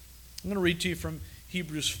 I'm going to read to you from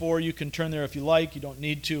Hebrews 4. You can turn there if you like. You don't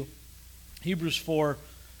need to. Hebrews 4,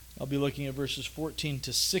 I'll be looking at verses 14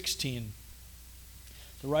 to 16.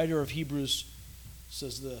 The writer of Hebrews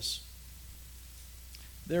says this.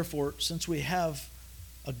 Therefore, since we have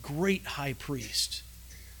a great high priest,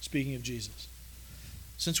 speaking of Jesus,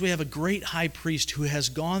 since we have a great high priest who has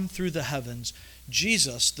gone through the heavens,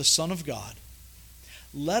 Jesus, the Son of God,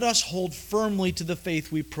 let us hold firmly to the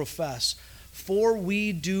faith we profess. For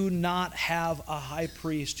we do not have a high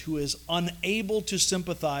priest who is unable to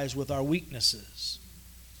sympathize with our weaknesses.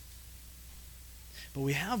 But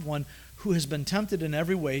we have one who has been tempted in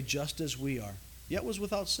every way just as we are, yet was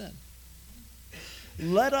without sin.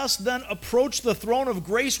 Let us then approach the throne of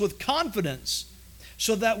grace with confidence,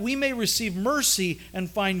 so that we may receive mercy and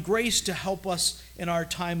find grace to help us in our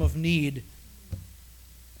time of need.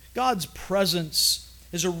 God's presence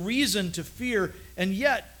is a reason to fear, and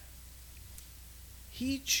yet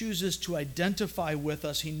he chooses to identify with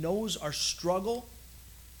us. He knows our struggle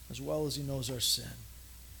as well as he knows our sin.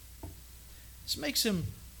 This makes him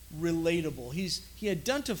relatable. He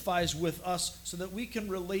identifies with us so that we can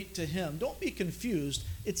relate to him. Don't be confused.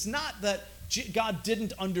 It's not that God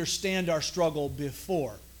didn't understand our struggle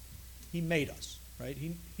before. He made us, right?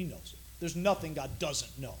 He knows it. There's nothing God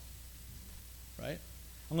doesn't know, right?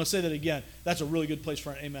 I'm going to say that again. That's a really good place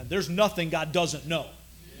for an amen. There's nothing God doesn't know.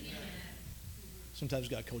 Amen. Sometimes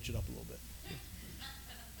you've got to coach it up a little bit.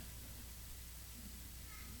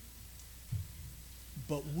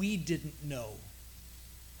 But we didn't know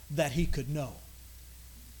that he could know.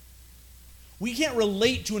 We can't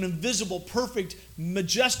relate to an invisible, perfect,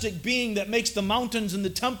 majestic being that makes the mountains and the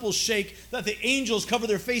temples shake, that the angels cover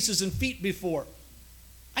their faces and feet before.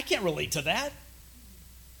 I can't relate to that.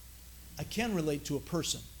 I can relate to a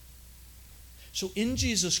person. So in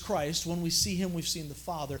Jesus Christ, when we see him, we've seen the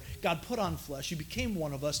Father. God put on flesh. He became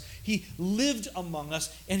one of us. He lived among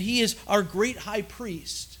us, and he is our great high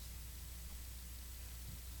priest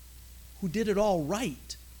who did it all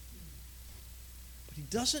right. But he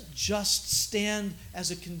doesn't just stand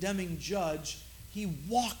as a condemning judge. He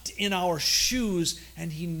walked in our shoes,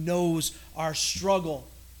 and he knows our struggle.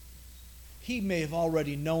 He may have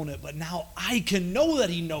already known it, but now I can know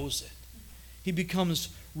that he knows it. He becomes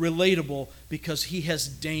relatable because he has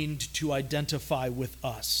deigned to identify with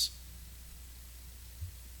us.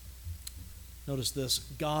 Notice this.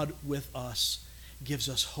 God with us gives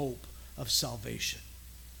us hope of salvation.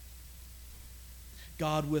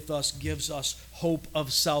 God with us gives us hope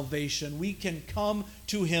of salvation. We can come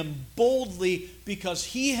to him boldly because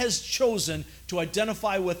he has chosen to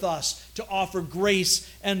identify with us, to offer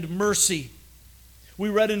grace and mercy. We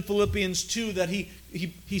read in Philippians 2 that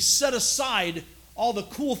he set aside all the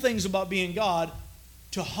cool things about being God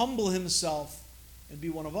to humble himself and be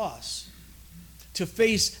one of us, to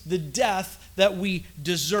face the death that we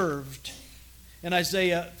deserved. In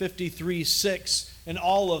Isaiah 53:6, and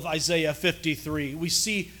all of Isaiah 53, we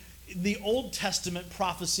see the Old Testament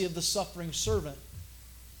prophecy of the suffering servant.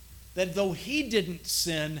 that though he didn't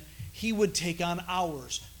sin, he would take on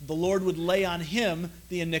ours. The Lord would lay on him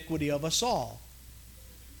the iniquity of us all.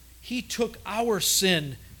 He took our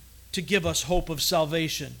sin to give us hope of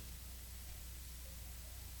salvation.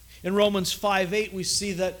 In Romans 5:8, we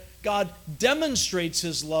see that God demonstrates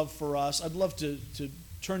his love for us. I'd love to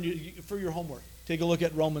turn you, for your homework, take a look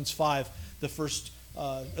at Romans 5, the first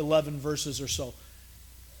 11 verses or so.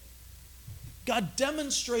 God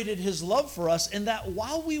demonstrated his love for us in that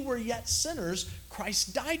while we were yet sinners,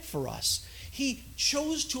 Christ died for us. He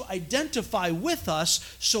chose to identify with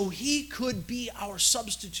us so he could be our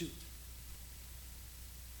substitute,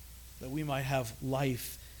 that we might have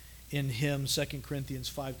life in him. 2 Corinthians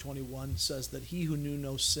 5:21 says that he who knew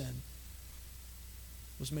no sin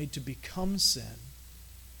was made to become sin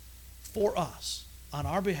for us, on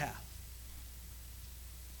our behalf,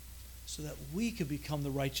 so that we could become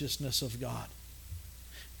the righteousness of God.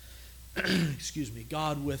 Excuse me.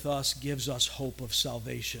 God with us gives us hope of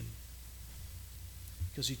salvation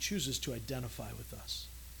because he chooses to identify with us.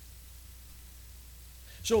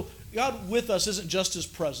 So God with us isn't just his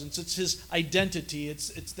presence, it's his identity. It's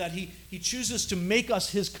that he chooses to make us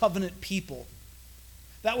his covenant people.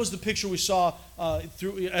 That was the picture we saw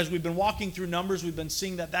as we've been walking through Numbers. We've been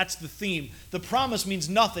seeing that that's the theme. The promise means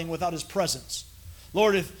nothing without his presence.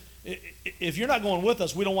 Lord, if you're not going with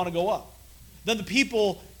us, we don't want to go up. Then the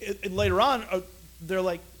people later on, they're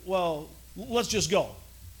like, well, let's just go.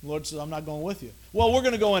 The Lord says, I'm not going with you. Well, we're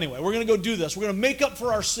going to go anyway. We're going to go do this. We're going to make up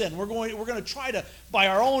for our sin. We're going to try to, by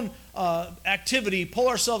our own activity, pull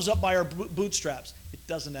ourselves up by our bootstraps. It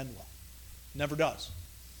doesn't end well. Never does.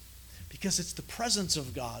 Because it's the presence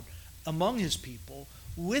of God among his people,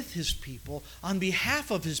 with his people, on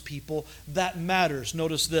behalf of his people, that matters.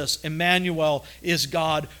 Notice this. Emmanuel is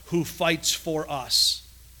God who fights for us.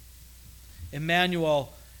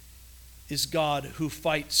 Emmanuel is God who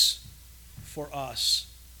fights for us.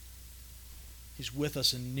 He's with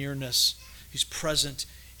us in nearness. He's present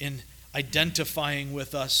in identifying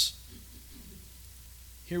with us.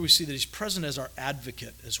 Here we see that he's present as our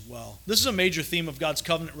advocate as well. This is a major theme of God's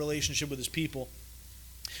covenant relationship with his people.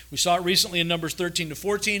 We saw it recently in Numbers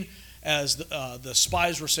 13-14 as the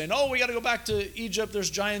spies were saying, oh, we got to go back to Egypt. There's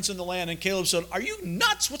giants in the land. And Caleb said, are you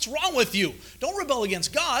nuts? What's wrong with you? Don't rebel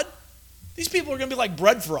against God. These people are going to be like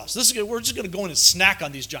bread for us. We're just going to go in and snack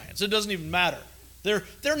on these giants. It doesn't even matter. They're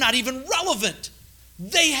not even relevant.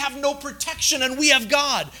 They have no protection, and we have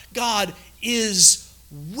God. God is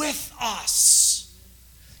with us.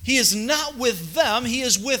 He is not with them. He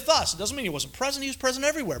is with us. It doesn't mean he wasn't present. He was present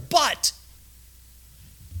everywhere. But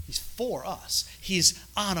he's for us. He's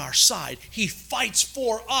on our side. He fights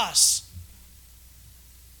for us.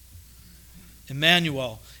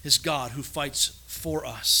 Emmanuel is God who fights for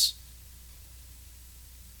us.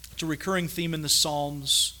 It's a recurring theme in the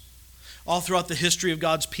Psalms. All throughout the history of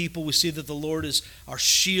God's people, we see that the Lord is our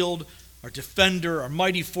shield, our defender, our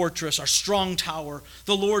mighty fortress, our strong tower.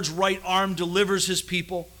 The Lord's right arm delivers his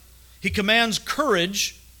people. He commands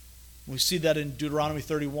courage. We see that in Deuteronomy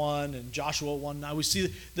 31 and Joshua 1:9. We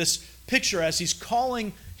see this picture as he's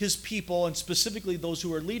calling his people, and specifically those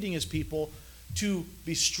who are leading his people, to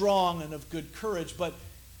be strong and of good courage. But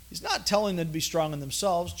he's not telling them to be strong in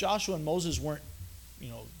themselves. Joshua and Moses weren't,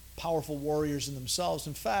 powerful warriors in themselves.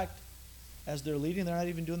 In fact, as they're leading, they're not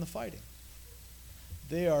even doing the fighting.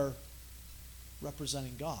 They are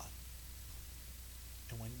representing God.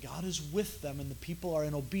 And when God is with them and the people are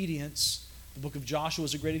in obedience, the book of Joshua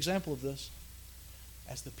is a great example of this.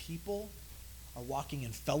 As the people are walking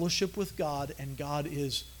in fellowship with God and God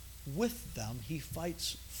is with them, he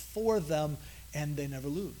fights for them and they never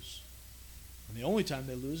lose. And the only time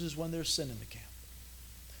they lose is when there's sin in the camp.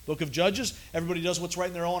 Book of Judges, everybody does what's right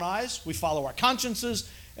in their own eyes. We follow our consciences.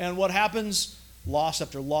 And what happens? Loss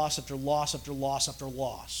after loss after loss after loss after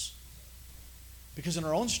loss. Because in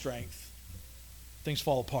our own strength, things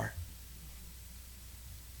fall apart.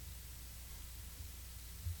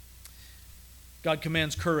 God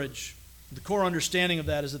commands courage. The core understanding of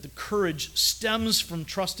that is that the courage stems from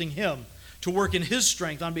trusting him to work in his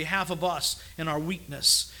strength on behalf of us in our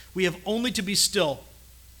weakness. We have only to be still.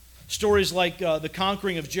 Stories like the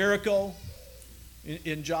conquering of Jericho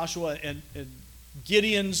in Joshua and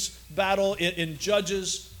Gideon's battle in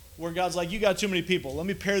Judges, where God's like, you got too many people. Let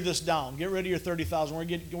me pare this down. Get rid of your 30,000. We're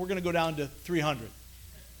going to go down to 300.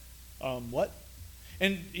 What?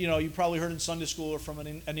 And, you probably heard in Sunday school or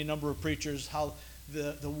from any number of preachers how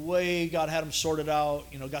the way God had them sorted out,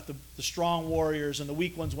 got the strong warriors and the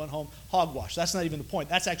weak ones went home. Hogwash. That's not even the point.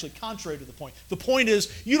 That's actually contrary to the point. The point is,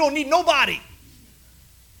 you don't need nobody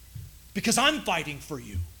because I'm fighting for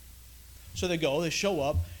you. So they go, they show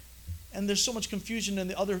up, And there's so much confusion in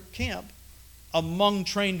the other camp among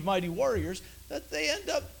trained mighty warriors that they end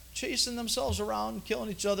up chasing themselves around, killing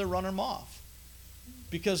each other, running them off.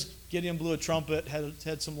 Because Gideon blew a trumpet,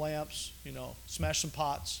 had some lamps, smashed some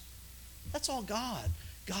pots. That's all God.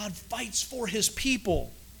 God fights for his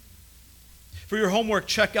people. For your homework,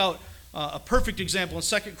 check out a perfect example in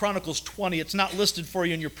 2 Chronicles 20. It's not listed for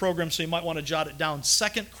you in your program, so you might want to jot it down.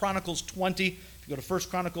 2 Chronicles 20. If you go to 1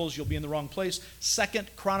 Chronicles, you'll be in the wrong place. 2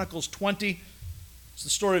 Chronicles 20. It's the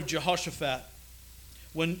story of Jehoshaphat.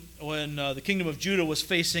 When the kingdom of Judah was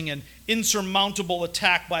facing an insurmountable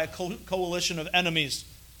attack by a coalition of enemies.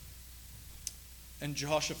 And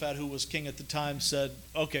Jehoshaphat, who was king at the time, said,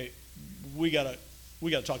 okay, we gotta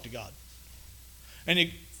talk to God. And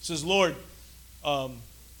he says, Lord,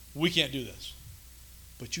 we can't do this,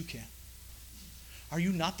 but you can. Are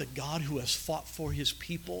you not the God who has fought for his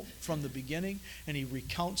people from the beginning? And he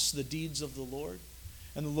recounts the deeds of the Lord.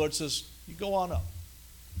 And the Lord says, you go on up.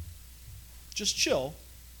 Just chill,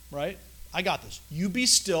 right? I got this. You be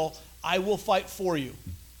still. I will fight for you.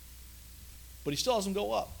 But he still doesn't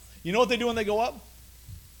go up. You know what they do when they go up?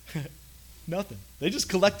 Nothing. They just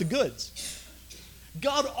collect the goods.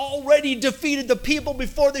 God already defeated the people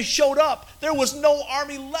before they showed up. There was no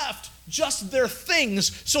army left, just their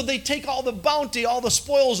things. So they take all the bounty, all the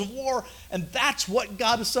spoils of war, and that's what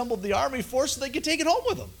God assembled the army for, so they could take it home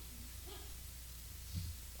with them.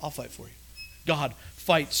 I'll fight for you. God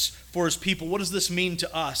fights for his people. What does this mean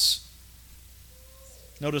to us?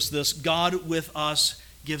 Notice this. God with us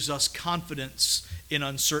gives us confidence in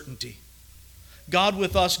uncertainty. God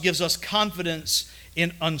with us gives us confidence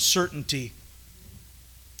in uncertainty.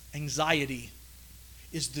 Anxiety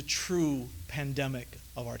is the true pandemic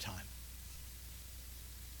of our time.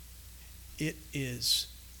 It is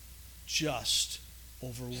just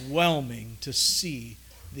overwhelming to see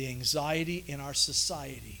the anxiety in our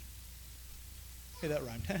society. Hey, that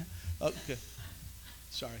rhymed. Okay.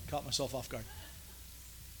 Sorry, caught myself off guard.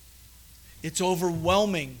 It's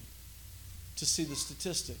overwhelming to see the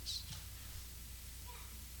statistics.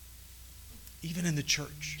 Even in the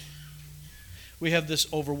church. We have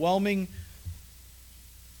this overwhelming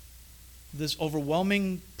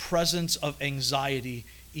presence of anxiety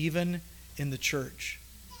even in the church.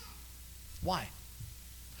 Why?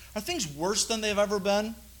 Are things worse than they've ever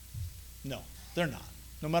been? No, they're not.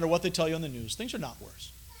 No matter what they tell you on the news, things are not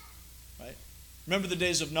worse. Right? Remember the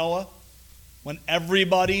days of Noah? When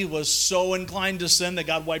everybody was so inclined to sin that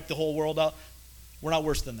God wiped the whole world out? We're not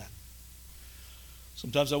worse than that.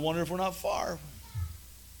 Sometimes I wonder if we're not far.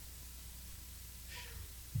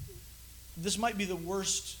 This might be the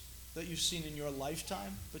worst that you've seen in your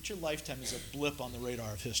lifetime, but your lifetime is a blip on the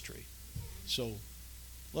radar of history. So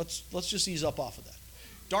let's just ease up off of that.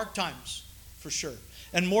 Dark times, for sure.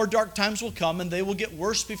 And more dark times will come, and they will get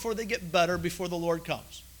worse before they get better before the Lord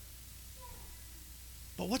comes.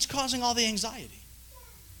 But what's causing all the anxiety?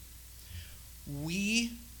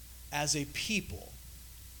 We, as a people,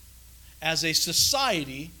 as a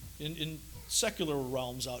society, in secular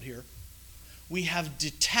realms out here, we have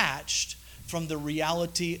detached from the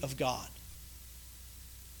reality of God.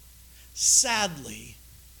 Sadly,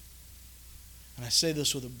 and I say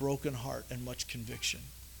this with a broken heart and much conviction,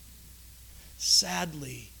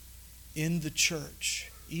 sadly, in the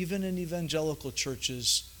church, even in evangelical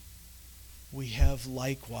churches, we have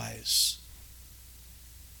likewise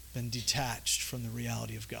been detached from the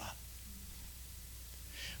reality of God.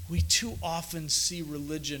 We too often see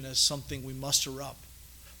religion as something we muster up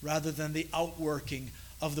rather than the outworking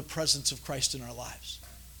of the presence of Christ in our lives.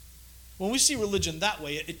 When we see religion that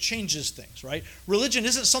way, it changes things, right? Religion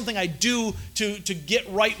isn't something I do to get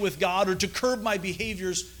right with God or to curb my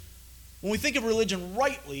behaviors. When we think of religion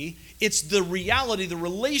rightly, it's the reality, the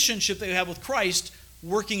relationship that you have with Christ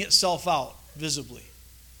working itself out visibly.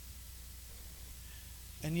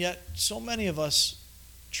 And yet, so many of us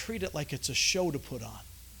treat it like it's a show to put on.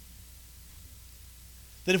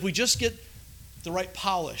 That if we just get the right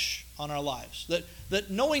polish on our lives,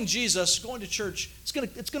 that knowing Jesus, going to church, it's going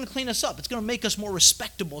to clean us up. It's going to make us more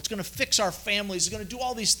respectable. It's going to fix our families. It's going to do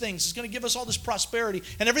all these things. It's going to give us all this prosperity,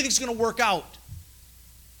 and everything's going to work out.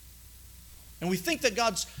 And we think that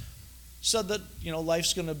God's said that,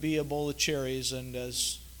 life's going to be a bowl of cherries, and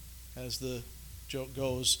as the joke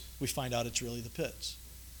goes, we find out it's really the pits.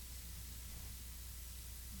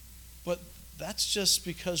 But that's just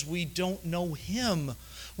because we don't know Him.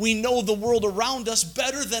 We know the world around us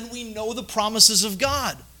better than we know the promises of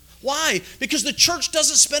God. Why? Because the church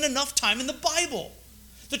doesn't spend enough time in the Bible.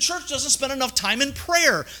 The church doesn't spend enough time in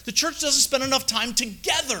prayer. The church doesn't spend enough time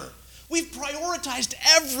together. We've prioritized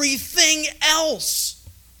everything else.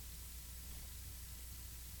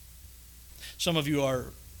 Some of you are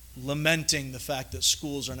lamenting the fact that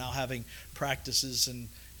schools are now having practices and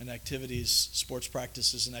activities, sports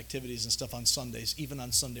practices and activities and stuff on Sundays, even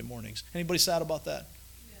on Sunday mornings. Anybody sad about that?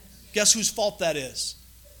 Yes. Guess whose fault that is?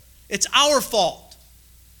 It's our fault.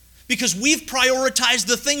 Because we've prioritized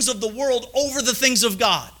the things of the world over the things of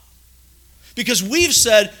God. Because we've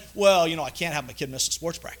said, well, I can't have my kid miss a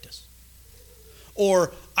sports practice.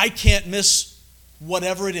 Or I can't miss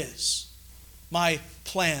whatever it is. My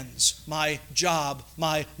plans, my job,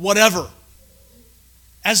 my whatever.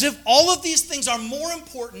 As if all of these things are more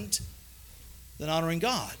important than honoring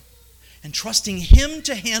God and trusting Him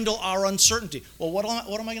to handle our uncertainty. Well, what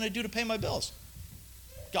am I going to do to pay my bills?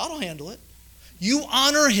 God will handle it. You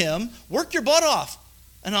honor Him, work your butt off,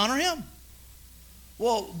 and honor Him.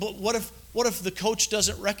 Well, but what if the coach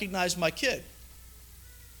doesn't recognize my kid?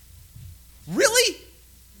 Really?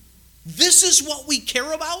 This is what we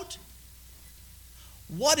care about?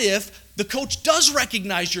 What if the coach does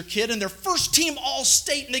recognize your kid and they're first team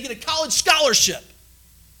all-state and they get a college scholarship?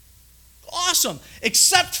 Awesome.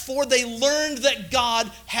 Except for they learned that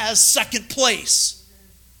God has second place.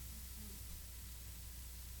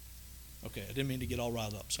 Okay, I didn't mean to get all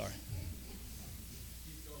riled up. Sorry.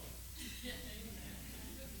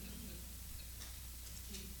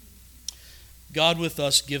 God with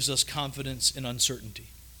us gives us confidence in uncertainty.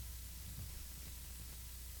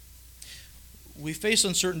 We face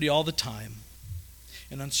uncertainty all the time.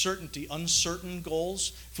 And uncertain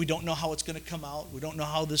goals, if we don't know how it's going to come out, we don't know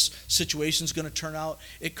how this situation is going to turn out,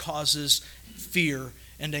 it causes fear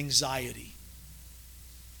and anxiety.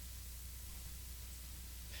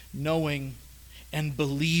 Knowing and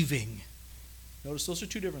believing. Notice those are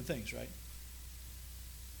two different things, right?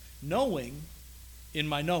 Knowing in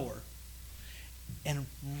my knower and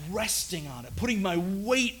resting on it, putting my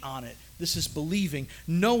weight on it. This is believing,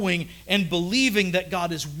 knowing and believing that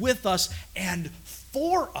God is with us and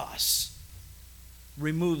for us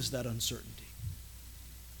removes that uncertainty.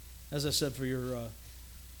 As I said, for your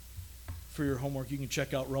homework, you can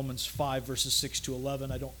check out Romans 5, verses 6 to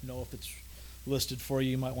 11. I don't know if it's listed for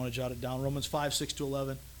you. You might want to jot it down. Romans 5, 6 to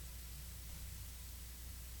 11.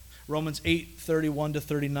 Romans 8, 31 to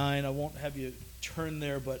 39. I won't have you turn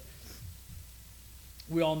there, but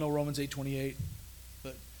we all know Romans 8, 28.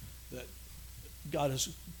 That God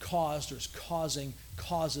has caused or is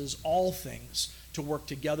causes all things to work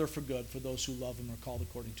together for good for those who love Him and are called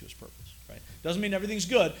according to His purpose. Right? Doesn't mean everything's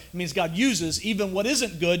good. It means God uses even what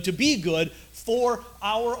isn't good to be good for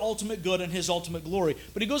our ultimate good and His ultimate glory.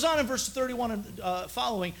 But He goes on in verse 31 and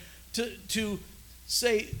following to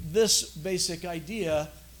say this basic idea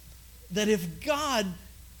that if God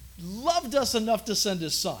loved us enough to send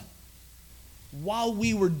His Son while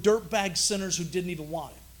we were dirtbag sinners who didn't even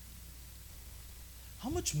want Him, how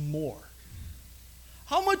much more?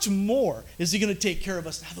 How much more is He going to take care of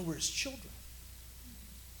us now that we're His children?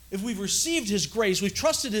 If we've received His grace, we've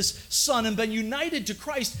trusted His Son and been united to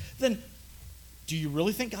Christ, then do you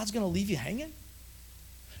really think God's going to leave you hanging?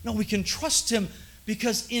 No, we can trust Him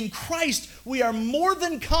because in Christ we are more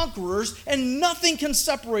than conquerors and nothing can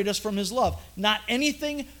separate us from His love. Not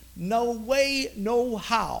anything, no way, no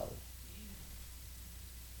how.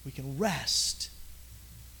 We can rest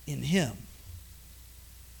in Him.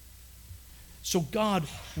 So God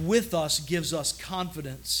with us gives us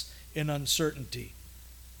confidence in uncertainty.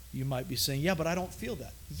 You might be saying, yeah, but I don't feel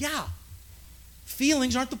that. Yeah,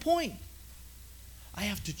 feelings aren't the point. I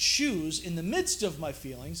have to choose in the midst of my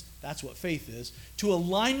feelings, that's what faith is, to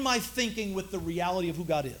align my thinking with the reality of who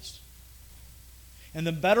God is. And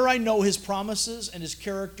the better I know His promises and His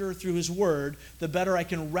character through His word, the better I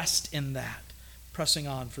can rest in that. Pressing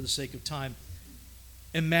on for the sake of time.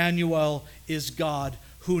 Emmanuel is God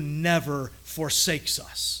who never forsakes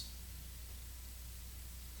us.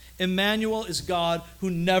 Emmanuel is God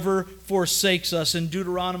who never forsakes us. In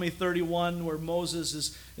Deuteronomy 31, where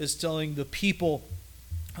Moses is telling the people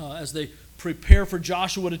as they prepare for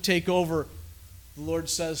Joshua to take over, the Lord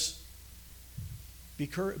says,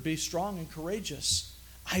 be strong and courageous.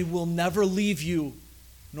 I will never leave you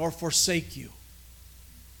nor forsake you.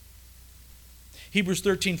 Hebrews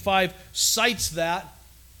 13:5 cites that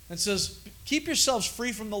and says, keep yourselves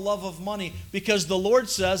free from the love of money because the Lord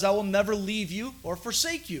says, I will never leave you or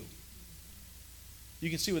forsake you. You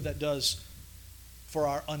can see what that does for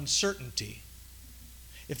our uncertainty.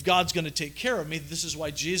 If God's going to take care of me, this is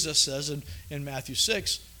why Jesus says in Matthew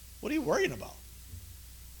 6, what are you worrying about?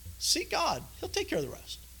 Seek God. He'll take care of the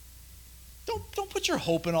rest. Don't put your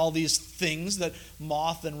hope in all these things that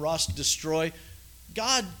moth and rust destroy.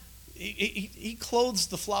 God, He clothes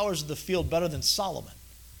the flowers of the field better than Solomon.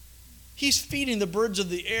 He's feeding the birds of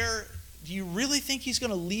the air Do you really think he's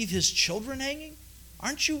going to leave his children hanging?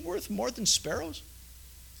 Aren't you worth more than sparrows?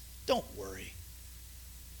 Don't worry.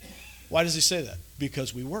 Why does he say that?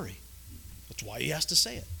 Because we worry. That's why he has to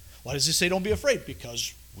say it. Why does he say don't be afraid?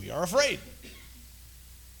 Because we are afraid.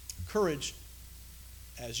 Courage,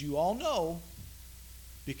 as you all know,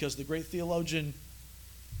 because the great theologian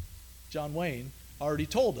John Wayne already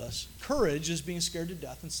told us, courage is being scared to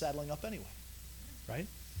death and saddling up anyway. Right?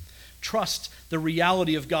 Trust the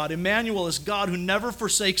reality of God. Emmanuel is God who never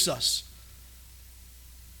forsakes us.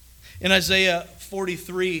 In Isaiah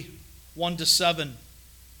 43, 1-7,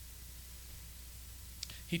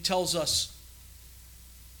 he tells us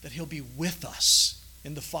that he'll be with us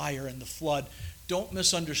in the fire and the flood. Don't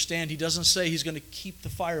misunderstand. He doesn't say he's going to keep the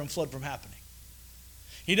fire and flood from happening.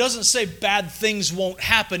 He doesn't say bad things won't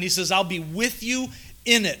happen. He says, I'll be with you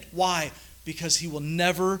in it. Why? Because he will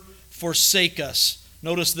never forsake us.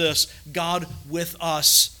 Notice this, God with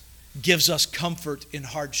us gives us comfort in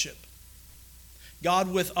hardship.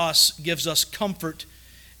 God with us gives us comfort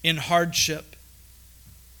in hardship.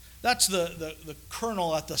 That's the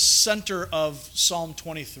kernel at the center of Psalm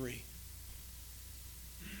 23.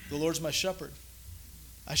 The Lord's my shepherd.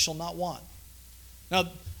 I shall not want. Now,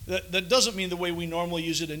 that doesn't mean the way we normally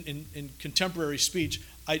use it in contemporary speech.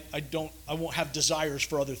 I won't have desires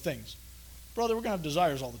for other things. Brother, we're going to have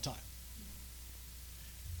desires all the time.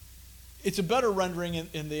 It's a better rendering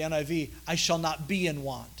in the NIV, I shall not be in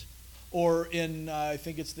want. Or in, I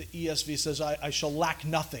think it's the ESV says, I shall lack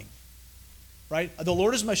nothing. Right? The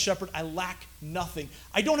Lord is my shepherd, I lack nothing.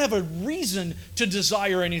 I don't have a reason to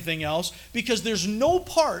desire anything else because there's no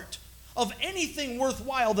part of anything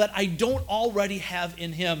worthwhile that I don't already have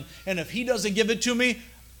in him. And if he doesn't give it to me,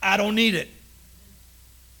 I don't need it.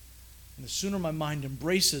 And the sooner my mind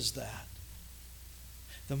embraces that,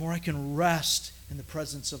 the more I can rest in the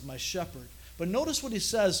presence of my shepherd. But notice what he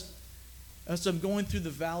says as I'm going through the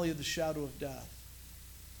valley of the shadow of death.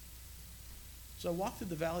 So I walk through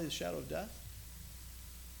the valley of the shadow of death.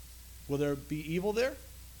 Will there be evil there?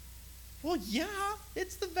 Well, yeah,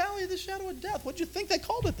 it's the valley of the shadow of death. What do you think they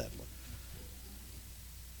called it that for?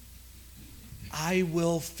 I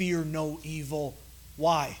will fear no evil.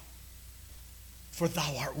 Why? For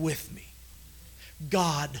thou art with me.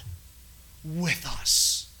 God with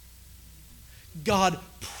us. God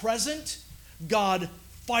present, God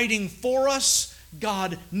fighting for us,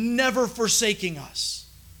 God never forsaking us.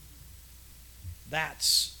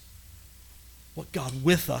 That's what God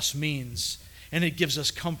with us means, and it gives us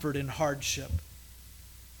comfort in hardship.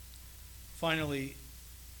 Finally,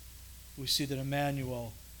 we see that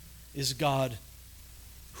Emmanuel is God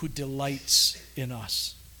who delights in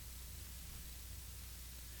us.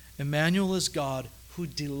 Emmanuel is God who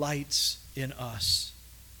delights in us.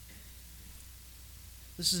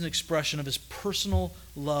 This is an expression of his personal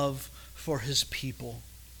love for his people.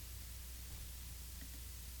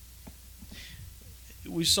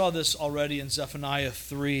 We saw this already in Zephaniah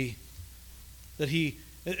 3, that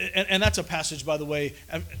and that's a passage, by the way,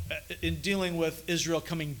 in dealing with Israel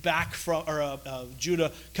coming back from, or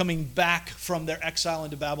Judah coming back from their exile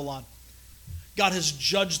into Babylon. God has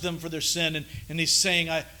judged them for their sin, and he's saying,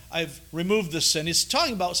 I've removed this sin. He's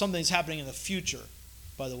talking about something that's happening in the future,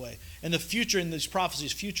 by the way. And the future in these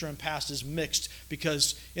prophecies, future and past, is mixed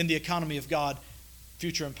because in the economy of God,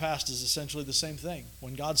 future and past is essentially the same thing.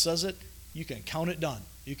 When God says it, you can count it done.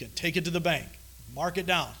 You can take it to the bank, mark it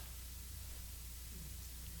down.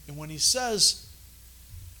 And when he says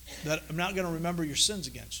that I'm not going to remember your sins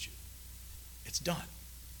against you, it's done.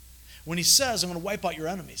 When he says I'm going to wipe out your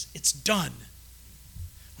enemies, it's done.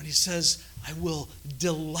 When he says I will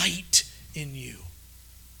delight in you,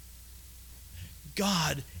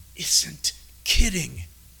 God isn't kidding.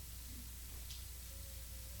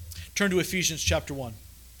 Turn to Ephesians chapter 1.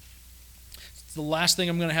 It's the last thing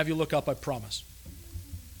I'm going to have you look up, I promise.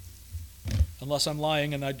 Unless I'm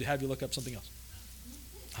lying and I'd have you look up something else.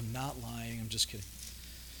 I'm not lying, I'm just kidding.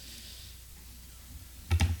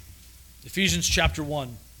 Ephesians chapter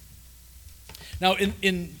 1. Now,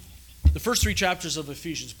 in the first 3 chapters of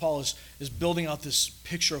Ephesians, Paul is building out this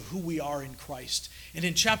picture of who we are in Christ. And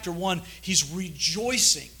in chapter 1, he's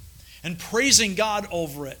rejoicing and praising God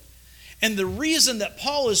over it. And the reason that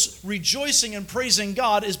Paul is rejoicing and praising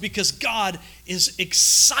God is because God is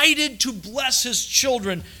excited to bless his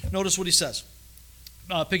children. Notice what he says.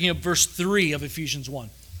 Picking up verse 3 of Ephesians 1.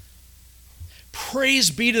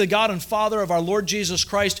 Praise be to the God and Father of our Lord Jesus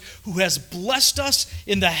Christ, who has blessed us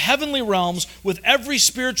in the heavenly realms with every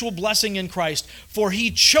spiritual blessing in Christ. For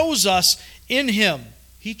he chose us in him.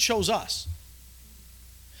 He chose us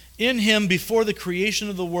in him before the creation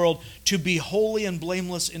of the world to be holy and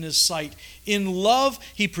blameless in his sight. In love,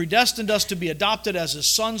 he predestined us to be adopted as his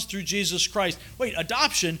sons through Jesus Christ. Wait,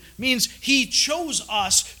 adoption means he chose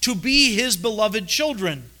us to be his beloved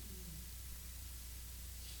children.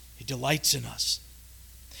 He delights in us.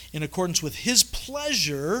 In accordance with his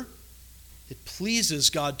pleasure, it pleases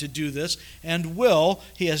God to do this, and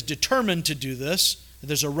he has determined to do this.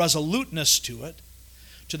 There's a resoluteness to it,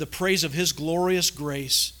 to the praise of his glorious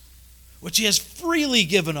grace, which he has freely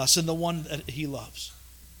given us in the one that he loves.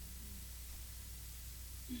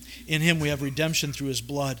 In him we have redemption through his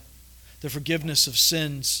blood, the forgiveness of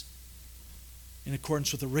sins in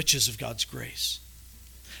accordance with the riches of God's grace.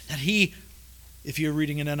 That he, if you're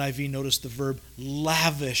reading an NIV, notice the verb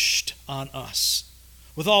lavished on us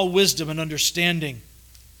with all wisdom and understanding.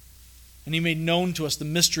 And he made known to us the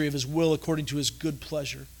mystery of his will according to his good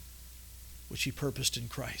pleasure, which he purposed in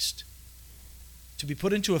Christ, to be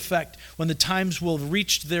put into effect when the times will have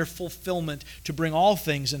reached their fulfillment, to bring all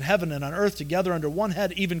things in heaven and on earth together under one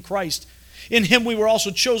head, even Christ. In him we were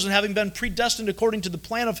also chosen, having been predestined according to the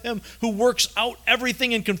plan of him who works out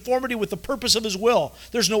everything in conformity with the purpose of his will.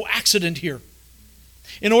 There's no accident here.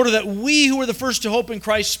 In order that we who were the first to hope in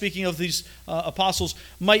Christ, speaking of these apostles,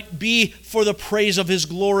 might be for the praise of his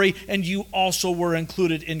glory, and you also were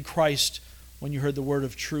included in Christ when you heard the word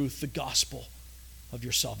of truth, the gospel of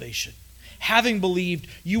your salvation. Having believed,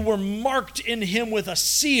 you were marked in him with a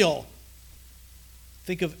seal.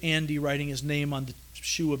 Think of Andy writing his name on the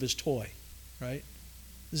shoe of his toy, right?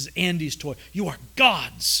 This is Andy's toy. You are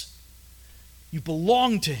God's. You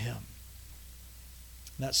belong to him.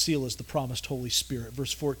 And that seal is the promised Holy Spirit.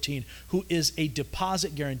 Verse 14, who is a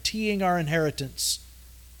deposit guaranteeing our inheritance.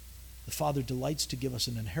 The Father delights to give us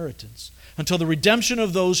an inheritance until the redemption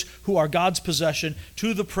of those who are God's possession,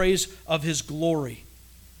 to the praise of his glory.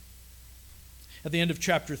 At the end of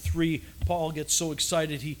chapter 3, Paul gets so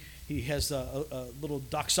excited, he has a little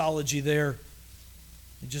doxology there.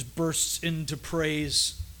 He just bursts into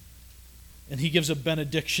praise. And he gives a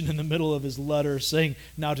benediction in the middle of his letter, saying,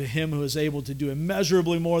 now to him who is able to do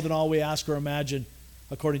immeasurably more than all we ask or imagine,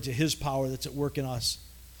 according to his power that's at work in us.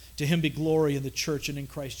 To him be glory in the church and in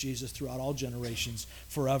Christ Jesus throughout all generations,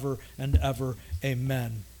 forever and ever.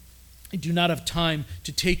 Amen. I do not have time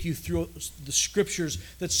to take you through the scriptures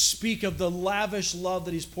that speak of the lavish love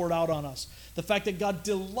that he's poured out on us. The fact that God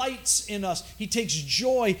delights in us. He takes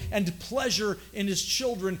joy and pleasure in his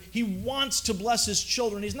children. He wants to bless his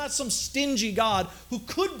children. He's not some stingy God who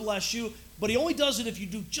could bless you, but he only does it if you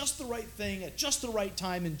do just the right thing at just the right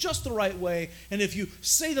time in just the right way. And if you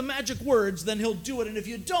say the magic words, then he'll do it. And if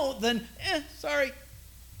you don't, then, sorry.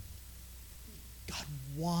 God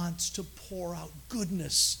wants to pour out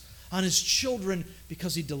goodness on his children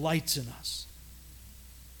because he delights in us.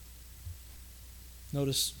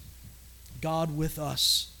 Notice, God with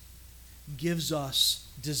us gives us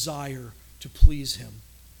desire to please him.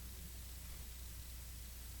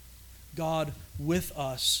 God with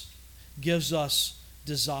us gives us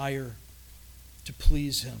desire to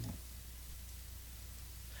please him.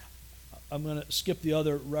 I'm going to skip the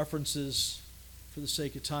other references for the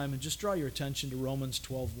sake of time and just draw your attention to Romans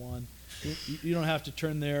 12:1. You don't have to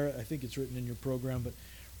turn there. I think it's written in your program, but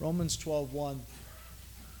Romans 12:1.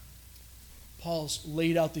 Paul's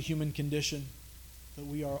laid out the human condition, that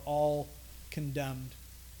we are all condemned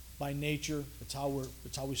by nature. That's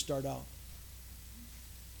how we start out.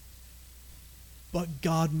 But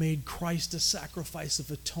God made Christ a sacrifice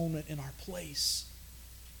of atonement in our place.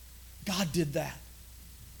 God did that.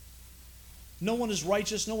 No one is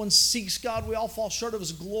righteous. No one seeks God. We all fall short of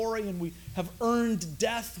his glory, and we have earned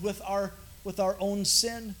death with our own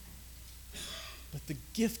sin. But the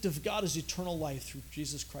gift of God is eternal life through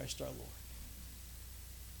Jesus Christ our Lord.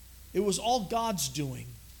 It was all God's doing,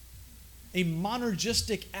 a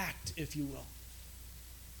monergistic act, if you will.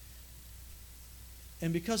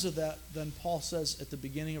 And because of that, then Paul says at the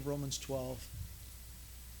beginning of Romans 12,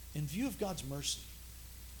 in view of God's mercy,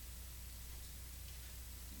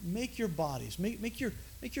 make your bodies, make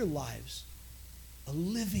your lives a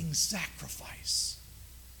living sacrifice.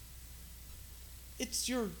 It's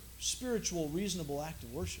your spiritual, reasonable act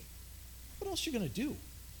of worship. What else are you going to do?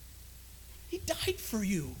 He died for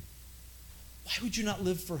you. Why would you not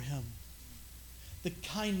live for him? The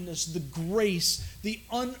kindness, the grace, the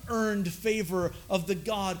unearned favor of the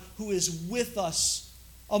God who is with us,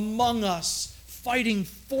 among us, fighting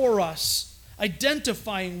for us,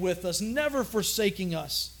 identifying with us, never forsaking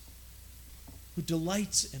us, who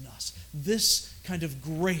delights in us. This kind of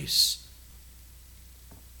grace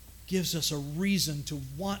gives us a reason to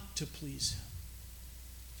want to please him.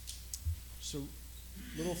 So,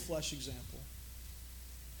 little flesh example.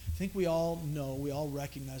 think we all know, we all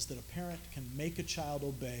recognize that a parent can make a child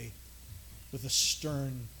obey with a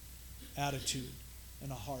stern attitude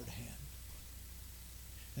and a hard hand.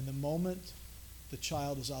 And the moment the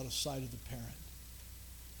child is out of sight of the parent,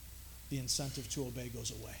 the incentive to obey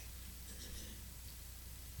goes away.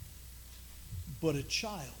 But a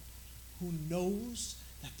child who knows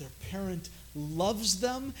that their parent loves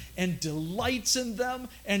them and delights in them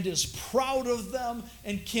and is proud of them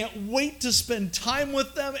and can't wait to spend time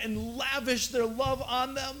with them and lavish their love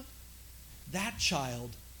on them, that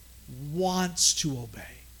child wants to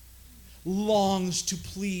obey, longs to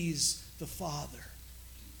please the Father.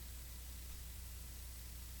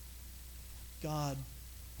 God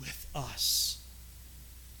with us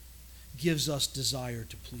gives us desire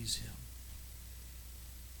to please him.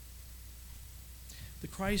 The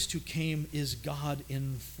Christ who came is God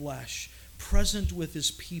in flesh, present with his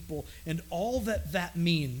people, and all that that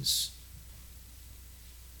means.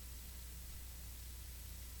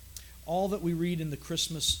 All that we read in the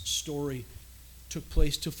Christmas story took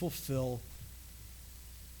place to fulfill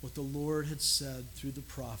what the Lord had said through the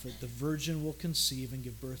prophet: the virgin will conceive and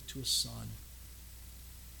give birth to a son.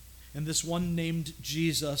 And this one named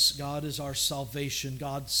Jesus, God is our salvation,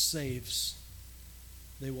 God saves,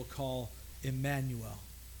 they will call Emmanuel,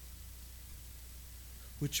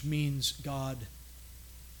 which means God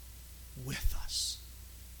with us.